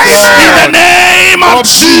it. In the name of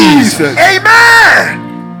Jesus. Amen.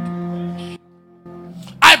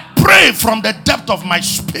 I pray from the depth of my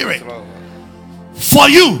spirit for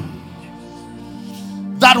you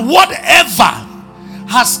that whatever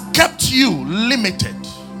has kept you limited,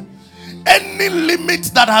 any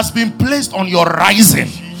limit that has been placed on your rising,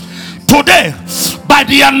 today, by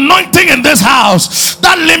the anointing in this house,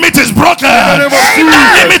 that limit is broken. That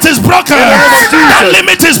limit is broken. That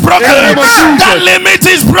limit is broken. That limit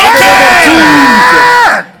is broken.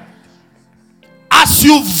 As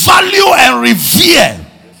you value and revere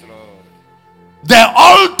the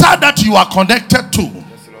altar that you are connected to,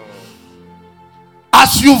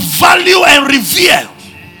 as you value and revere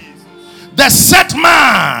the set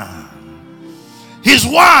man, his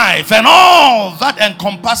wife, and all that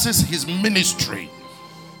encompasses his ministry,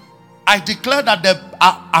 I declare that the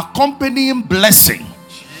accompanying blessing,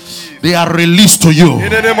 they are released to you. In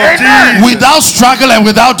the name of Jesus. Without struggle and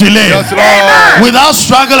without delay. Yes, Lord. Without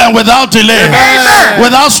struggle and without delay. Amen.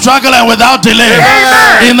 Without struggle and without delay.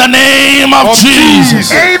 Amen. In the name of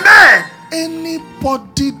Jesus. Amen.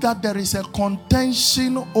 Anybody that there is a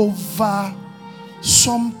contention over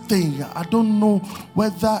something, I don't know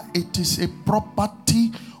whether it is a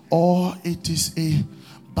property or it is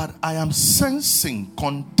but I am sensing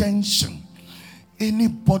contention.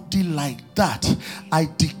 Anybody like that, I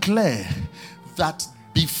declare that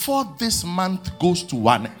before this month goes to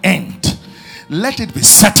an end, let it be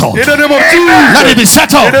settled. In the name of Jesus. Let it be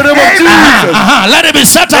settled. In the name of Jesus. Let it be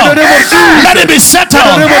settled. In the name of Jesus. Let it be settled.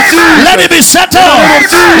 In the name of Jesus. Let it be settled.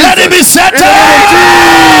 Let it be settled.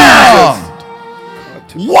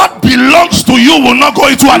 What belongs to you will not go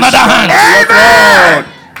into another hand. Lord.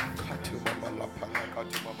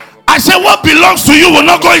 I say what belongs to you will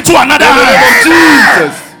not go into another In the name hand.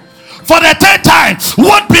 of Jesus. For the third time,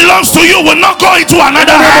 what belongs to you will not go into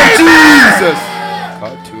another hand. Jesus.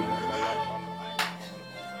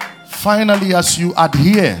 Finally, as you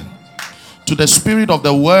adhere to the spirit of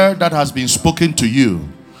the word that has been spoken to you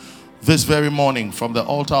this very morning from the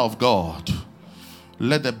altar of God,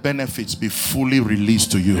 let the benefits be fully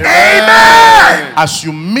released to you. Amen. As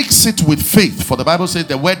you mix it with faith, for the Bible says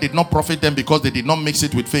the word did not profit them because they did not mix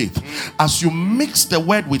it with faith. As you mix the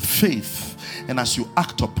word with faith and as you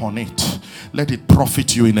act upon it, let it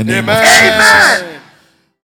profit you in the name of Jesus.